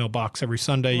in your email box every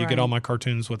Sunday. You get all my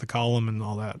cartoons with the column and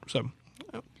all that. So,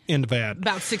 end of ad.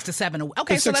 About 6 to 7 a week.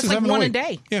 Okay, so that's like one a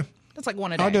day. Yeah. That's like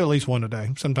one a day. I do at least one a day.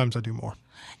 Sometimes I do more.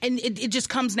 And it just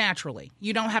comes naturally.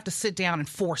 You don't have to sit down and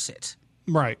force it.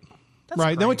 Right.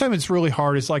 Right. The only time it's really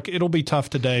hard is like it'll be tough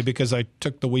today because I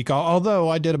took the week off. Although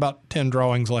I did about 10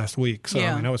 drawings last week. So,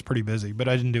 I was pretty busy. But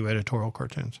I didn't do editorial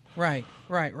cartoons. Right.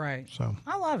 So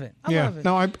I love it. I love it.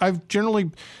 No, I've generally...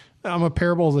 I'm a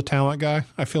parable of the talent guy.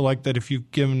 I feel like that if you've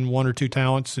given 1 or 2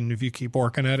 talents and if you keep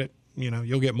working at it,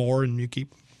 you'll get more and you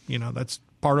keep, that's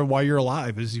part of why you're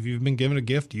alive is if you've been given a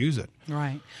gift, use it.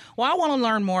 Right. Well, I want to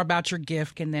learn more about your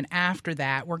gift. And then after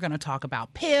that, we're going to talk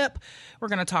about Pip. We're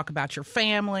going to talk about your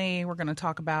family. We're going to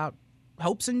talk about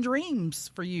hopes and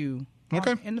dreams for you.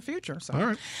 In the future. So. All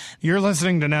right. You're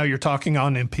listening to Now You're Talking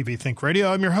on MPB Think Radio.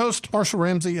 I'm your host, Marshall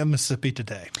Ramsey of Mississippi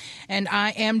Today. And I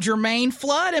am Jermaine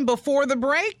Flood. And before the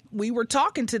break, we were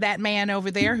talking to that man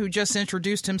over there who just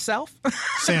introduced himself.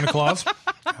 Santa Claus.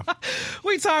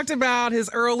 We talked about his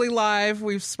early life.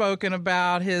 We've spoken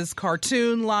about his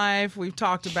cartoon life. We've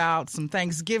talked about some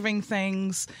Thanksgiving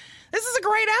things. This is a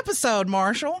great episode,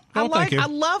 Marshall. Thank you. I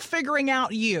love figuring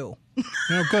out you.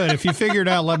 Good. If you figure it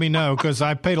out, let me know because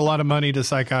I paid a lot of money to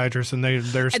psychiatrists and they're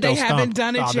still stumped. They haven't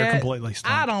done it yet? They're completely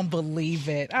stumped. I don't believe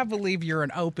it. I believe you're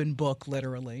an open book,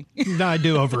 literally. No, I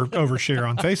do overshare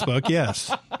on Facebook,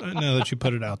 yes. I know that you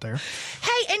put it out there.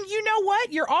 Hey, and know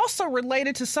what? You're also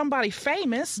related to somebody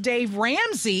famous, Dave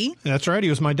Ramsey. That's right. He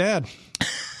was my dad.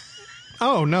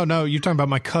 Oh, no. You're talking about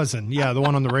my cousin. Yeah, the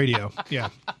one on the radio.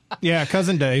 Yeah,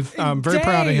 cousin Dave. I'm very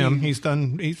proud of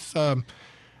him.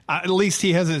 At least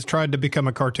he hasn't tried to become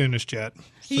a cartoonist yet.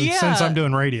 Since I'm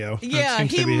doing radio. Yeah,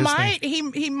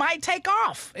 he might take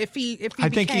off if he I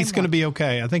think he's going to be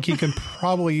okay. I think he can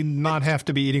probably not have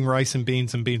to be eating rice and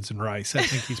beans and rice. I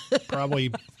think he's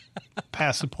probably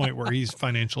past the point where he's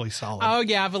financially solid. Oh,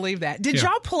 yeah, I believe that. Did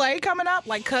y'all play coming up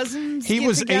like cousins? He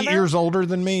was together? 8 years older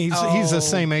than me. He's the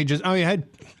same age as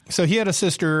So he had a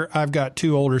sister. I've got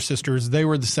two older sisters. They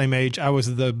were the same age. I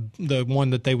was the one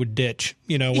that they would ditch,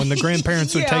 when the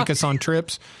grandparents would take us on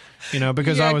trips,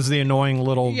 because I was the annoying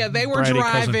little they were driving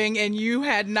cousin. And you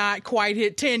had not quite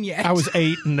hit 10 yet. I was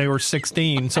 8 and they were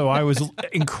 16, so I was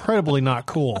incredibly not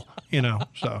cool,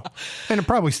 so. And I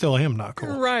probably still am not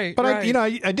cool. Right, But right.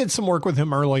 I did some work with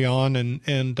him early on and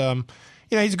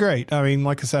he's great. I mean,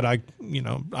 like I said,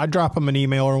 I drop him an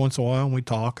email every once in a while and we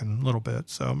talk a little bit.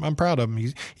 So I'm proud of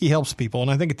him. He helps people. And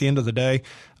I think at the end of the day,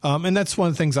 and that's one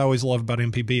of the things I always love about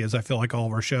MPB is I feel like all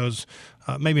of our shows,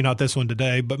 maybe not this one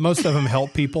today, but most of them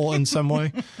help people in some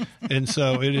way. And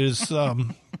so it is,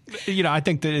 I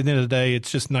think that at the end of the day,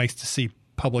 it's just nice to see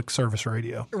public service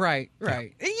radio. Right.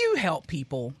 You help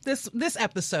people. This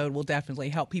episode will definitely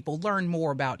help people learn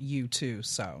more about you too.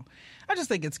 So I just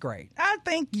think it's great. I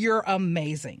think you're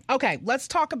amazing. Okay, let's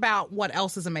talk about what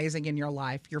else is amazing in your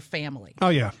life, your family. Oh,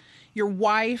 yeah. Your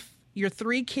wife, your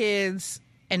 3 kids,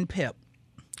 and Pip.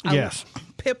 Yes.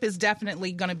 Pip is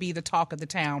definitely going to be the talk of the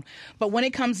town. But when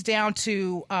it comes down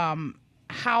to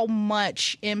how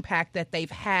much impact that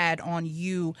they've had on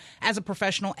you as a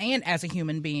professional and as a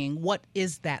human being, what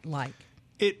is that like?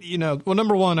 Well,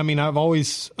 number one, I mean, I've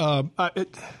always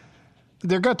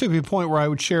there got to be a point where I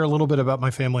would share a little bit about my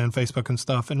family on Facebook and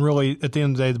stuff. And really, at the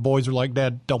end of the day, the boys are like,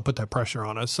 Dad, don't put that pressure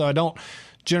on us. So I don't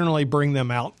generally bring them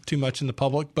out too much in the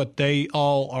public, but they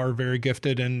all are very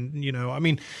gifted. And,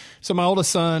 so my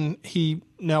oldest son, he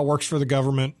now works for the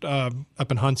government up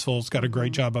in Huntsville. He's got a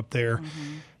great job up there.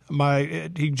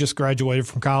 Mm-hmm. He just graduated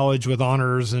from college with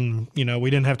honors and, we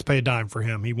didn't have to pay a dime for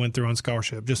him. He went through on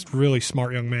scholarship, just really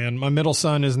smart young man. My middle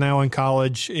son is now in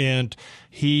college and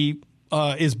he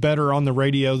is better on the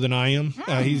radio than I am.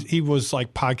 He was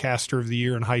like podcaster of the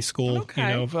year in high school.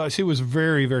 Okay. He was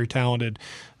very, very talented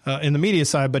in the media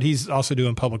side, but he's also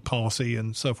doing public policy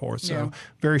and so forth. So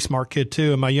very smart kid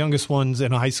too. And my youngest one's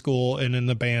in high school and in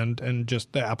the band and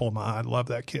just the apple of my eye. I love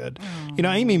that kid.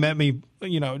 Amy met me,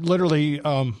 literally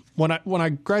when I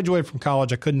graduated from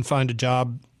college, I couldn't find a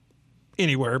job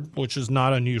anywhere, which is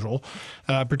not unusual.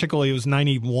 Particularly it was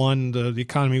 91. The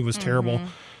economy was terrible.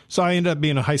 So I ended up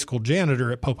being a high school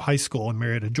janitor at Pope High School in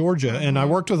Marietta, Georgia. And I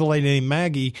worked with a lady named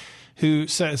Maggie who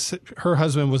says her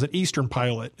husband was an Eastern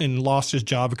pilot and lost his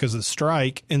job because of the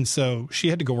strike. And so she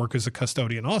had to go work as a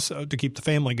custodian also to keep the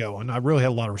family going. I really had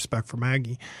a lot of respect for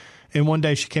Maggie. And one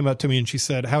day she came up to me and she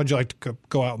said, how would you like to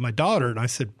go out with my daughter? And I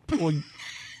said, well,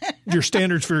 your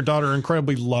standards for your daughter are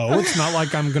incredibly low. It's not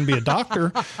like I'm going to be a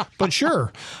doctor, but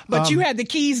sure. But you had the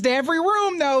keys to every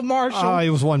room, though, Marshall. It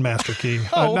was one master key.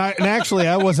 And actually,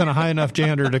 I wasn't a high enough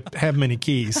janitor to have many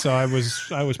keys, so I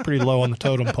was pretty low on the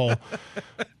totem pole.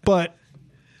 But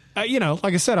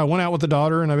like I said, I went out with the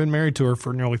daughter, and I've been married to her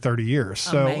for nearly 30 years.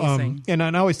 So, amazing. And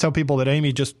I always tell people that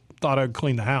Amy just thought I'd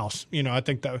clean the house. I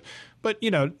think that. But,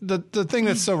 the thing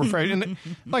that's so refreshing, and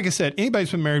like I said, anybody's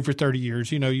been married for 30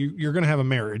 years, you're going to have a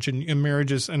marriage. And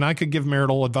marriages, and I could give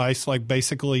marital advice, like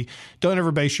basically don't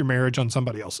ever base your marriage on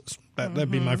somebody else's. That'd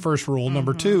be my first rule.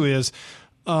 Number 2 is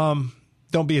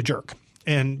don't be a jerk.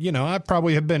 And, I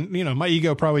probably have been, my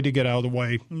ego probably did get out of the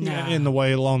way in the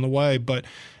way along the way. But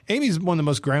Amy's one of the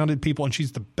most grounded people, and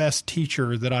she's the best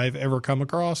teacher that I've ever come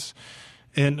across.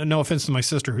 And no offense to my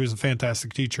sister, who's a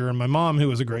fantastic teacher, and my mom, who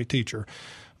was a great teacher.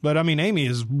 But, Amy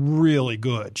is really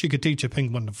good. She could teach a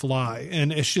penguin to fly.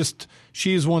 And it's just,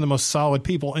 she is one of the most solid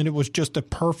people. And it was just a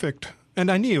perfect, and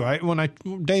I knew, when I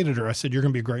dated her, I said, you're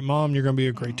going to be a great mom, you're going to be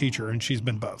a great teacher. And she's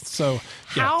been both. So,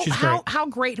 she's great. How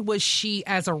great was she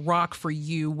as a rock for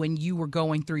you when you were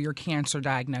going through your cancer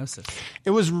diagnosis?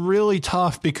 It was really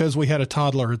tough because we had a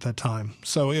toddler at that time.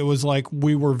 So it was like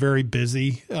we were very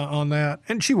busy on that.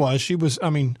 And she was, she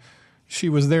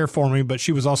was there for me, but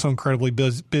she was also incredibly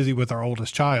busy with our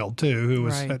oldest child too, who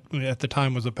was at the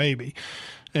time was a baby.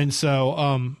 And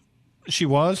so she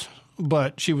was,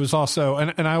 but she was also,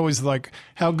 and I always like,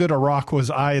 how good a rock was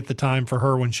I at the time for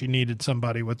her when she needed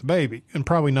somebody with the baby, and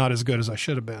probably not as good as I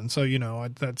should have been. So,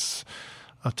 that's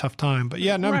a tough time. But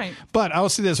yeah, no, but I will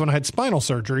say this, when I had spinal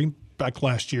surgery back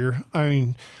last year,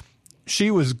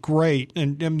 she was great.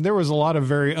 And there was a lot of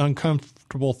very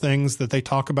uncomfortable things that they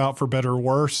talk about, for better or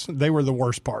worse. They were the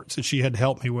worst parts that she had to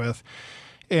help me with.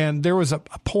 And there was a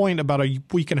point about a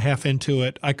week and a half into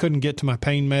it, I couldn't get to my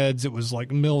pain meds. It was like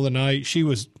the middle of the night. She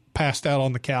was passed out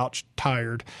on the couch,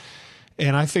 tired.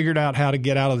 And I figured out how to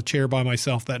get out of the chair by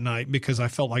myself that night, because I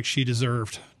felt like she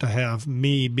deserved to have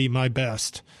me be my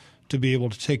best to be able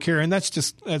to take care. And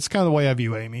that's kind of the way I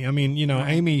view Amy. I mean, Right.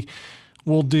 Amy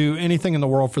will do anything in the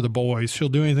world for the boys. She'll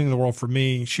do anything in the world for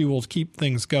me. She will keep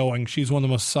things going. She's one of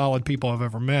the most solid people I've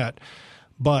ever met.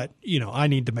 But, I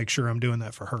need to make sure I'm doing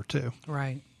that for her too.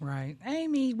 Right.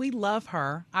 Amy, we love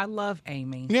her. I love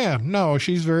Amy. Yeah, no,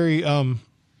 she's very,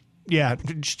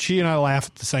 she and I laugh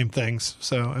at the same things.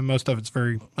 So, and most of it's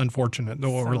very unfortunate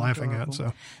what we're laughing adorable. at.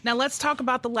 So, Now let's talk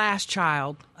about the last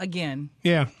child again.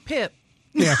 yeah. Pip.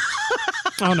 Yeah.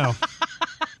 Oh, no.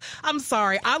 I'm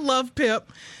sorry. I love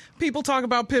Pip. People talk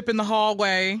about Pip in the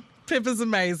hallway. Pip is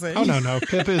amazing. Oh, no.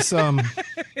 Pip is,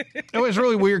 it was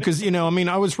really weird because,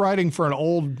 I was writing for an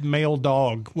old male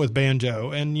dog with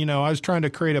Banjo, and, I was trying to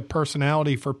create a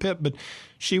personality for Pip, but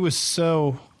she was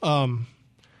so,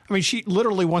 she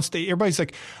literally wants to, everybody's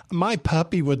like, my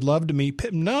puppy would love to meet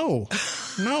Pip. No,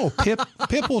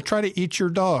 Pip will try to eat your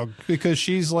dog because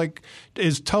she's like,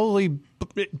 is totally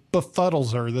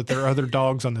befuddles her that there are other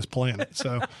dogs on this planet.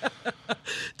 So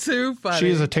Too funny. she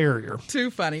is a terrier. Too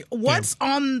funny. What's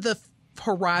on the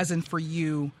horizon for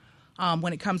you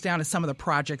when it comes down to some of the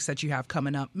projects that you have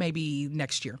coming up, maybe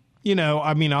next year?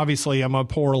 Obviously, I'm going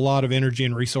to pour a lot of energy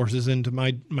and resources into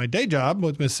my day job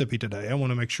with Mississippi Today. I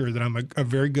want to make sure that I'm a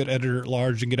very good editor at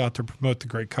large and get out to promote the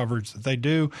great coverage that they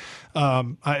do.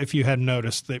 If you hadn't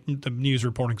noticed, the news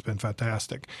reporting's been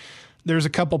fantastic. There's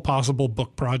a couple possible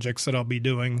book projects that I'll be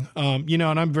doing, and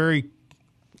I'm very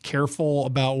careful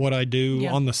about what I do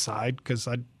on the side because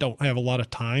I don't have a lot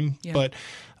of time. Yeah. But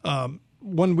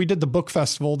when we did the book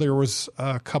festival, there was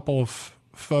a couple of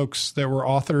folks that were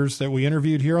authors that we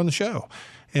interviewed here on the show.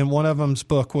 And one of them's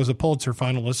book was a Pulitzer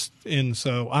finalist. And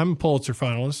so I'm a Pulitzer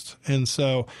finalist. And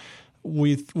so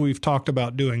we've talked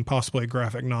about doing possibly a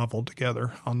graphic novel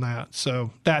together on that.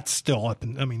 So that's still up.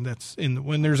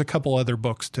 When there's a couple other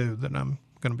books too that I'm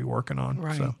going to be working on.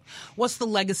 Right. So what's the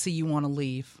legacy you want to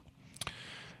leave?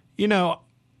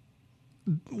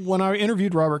 When I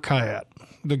interviewed Robert Kayat,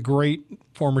 the great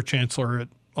former chancellor at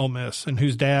Ole Miss, and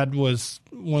whose dad was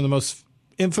one of the most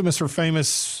infamous or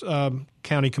famous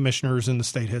county commissioners in the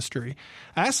state history,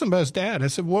 I asked him about his dad. I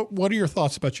said, what are your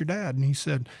thoughts about your dad? And he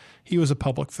said, he was a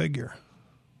public figure.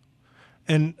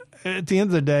 And at the end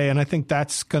of the day, and I think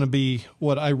that's going to be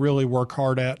what I really work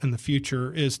hard at in the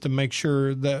future, is to make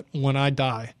sure that when I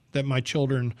die, that my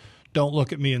children don't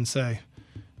look at me and say,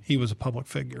 he was a public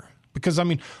figure. Because,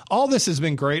 all this has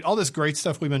been great. All this great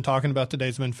stuff we've been talking about today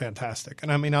has been fantastic.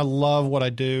 And, I love what I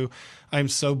do. I'm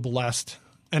so blessed.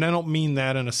 And I don't mean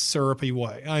that in a syrupy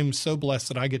way. I'm so blessed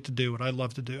that I get to do what I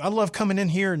love to do. I love coming in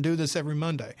here and do this every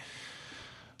Monday.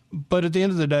 But at the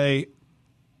end of the day,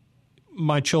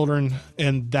 my children,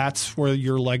 and that's where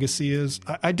your legacy is.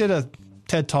 I did a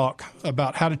TED Talk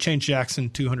about how to change Jackson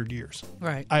 200 years.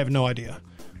 Right. I have no idea.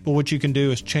 But what you can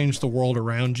do is change the world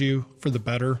around you for the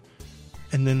better.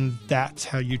 And then that's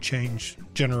how you change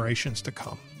generations to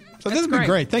come. So this has been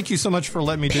great. Thank you so much for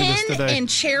letting me do this today. Pen and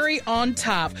cherry on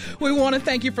top. We want to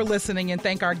thank you for listening and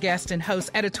thank our guest and host,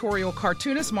 editorial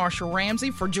cartoonist Marshall Ramsey,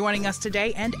 for joining us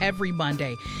today and every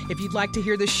Monday. If you'd like to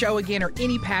hear this show again or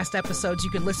any past episodes,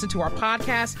 you can listen to our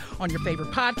podcast on your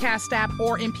favorite podcast app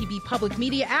or MPB Public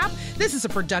Media app. This is a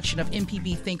production of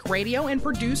MPB Think Radio and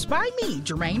produced by me,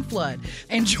 Jermaine Flood.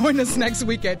 And join us next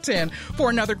week at 10 for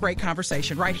another great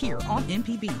conversation right here on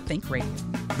MPB Think Radio.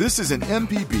 This is an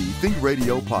MPB Think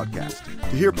Radio podcast.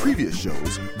 To hear previous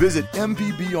shows, visit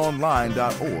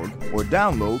mpbonline.org or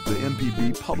download the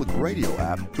MPB Public Radio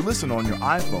app to listen on your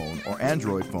iPhone or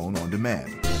Android phone on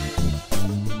demand.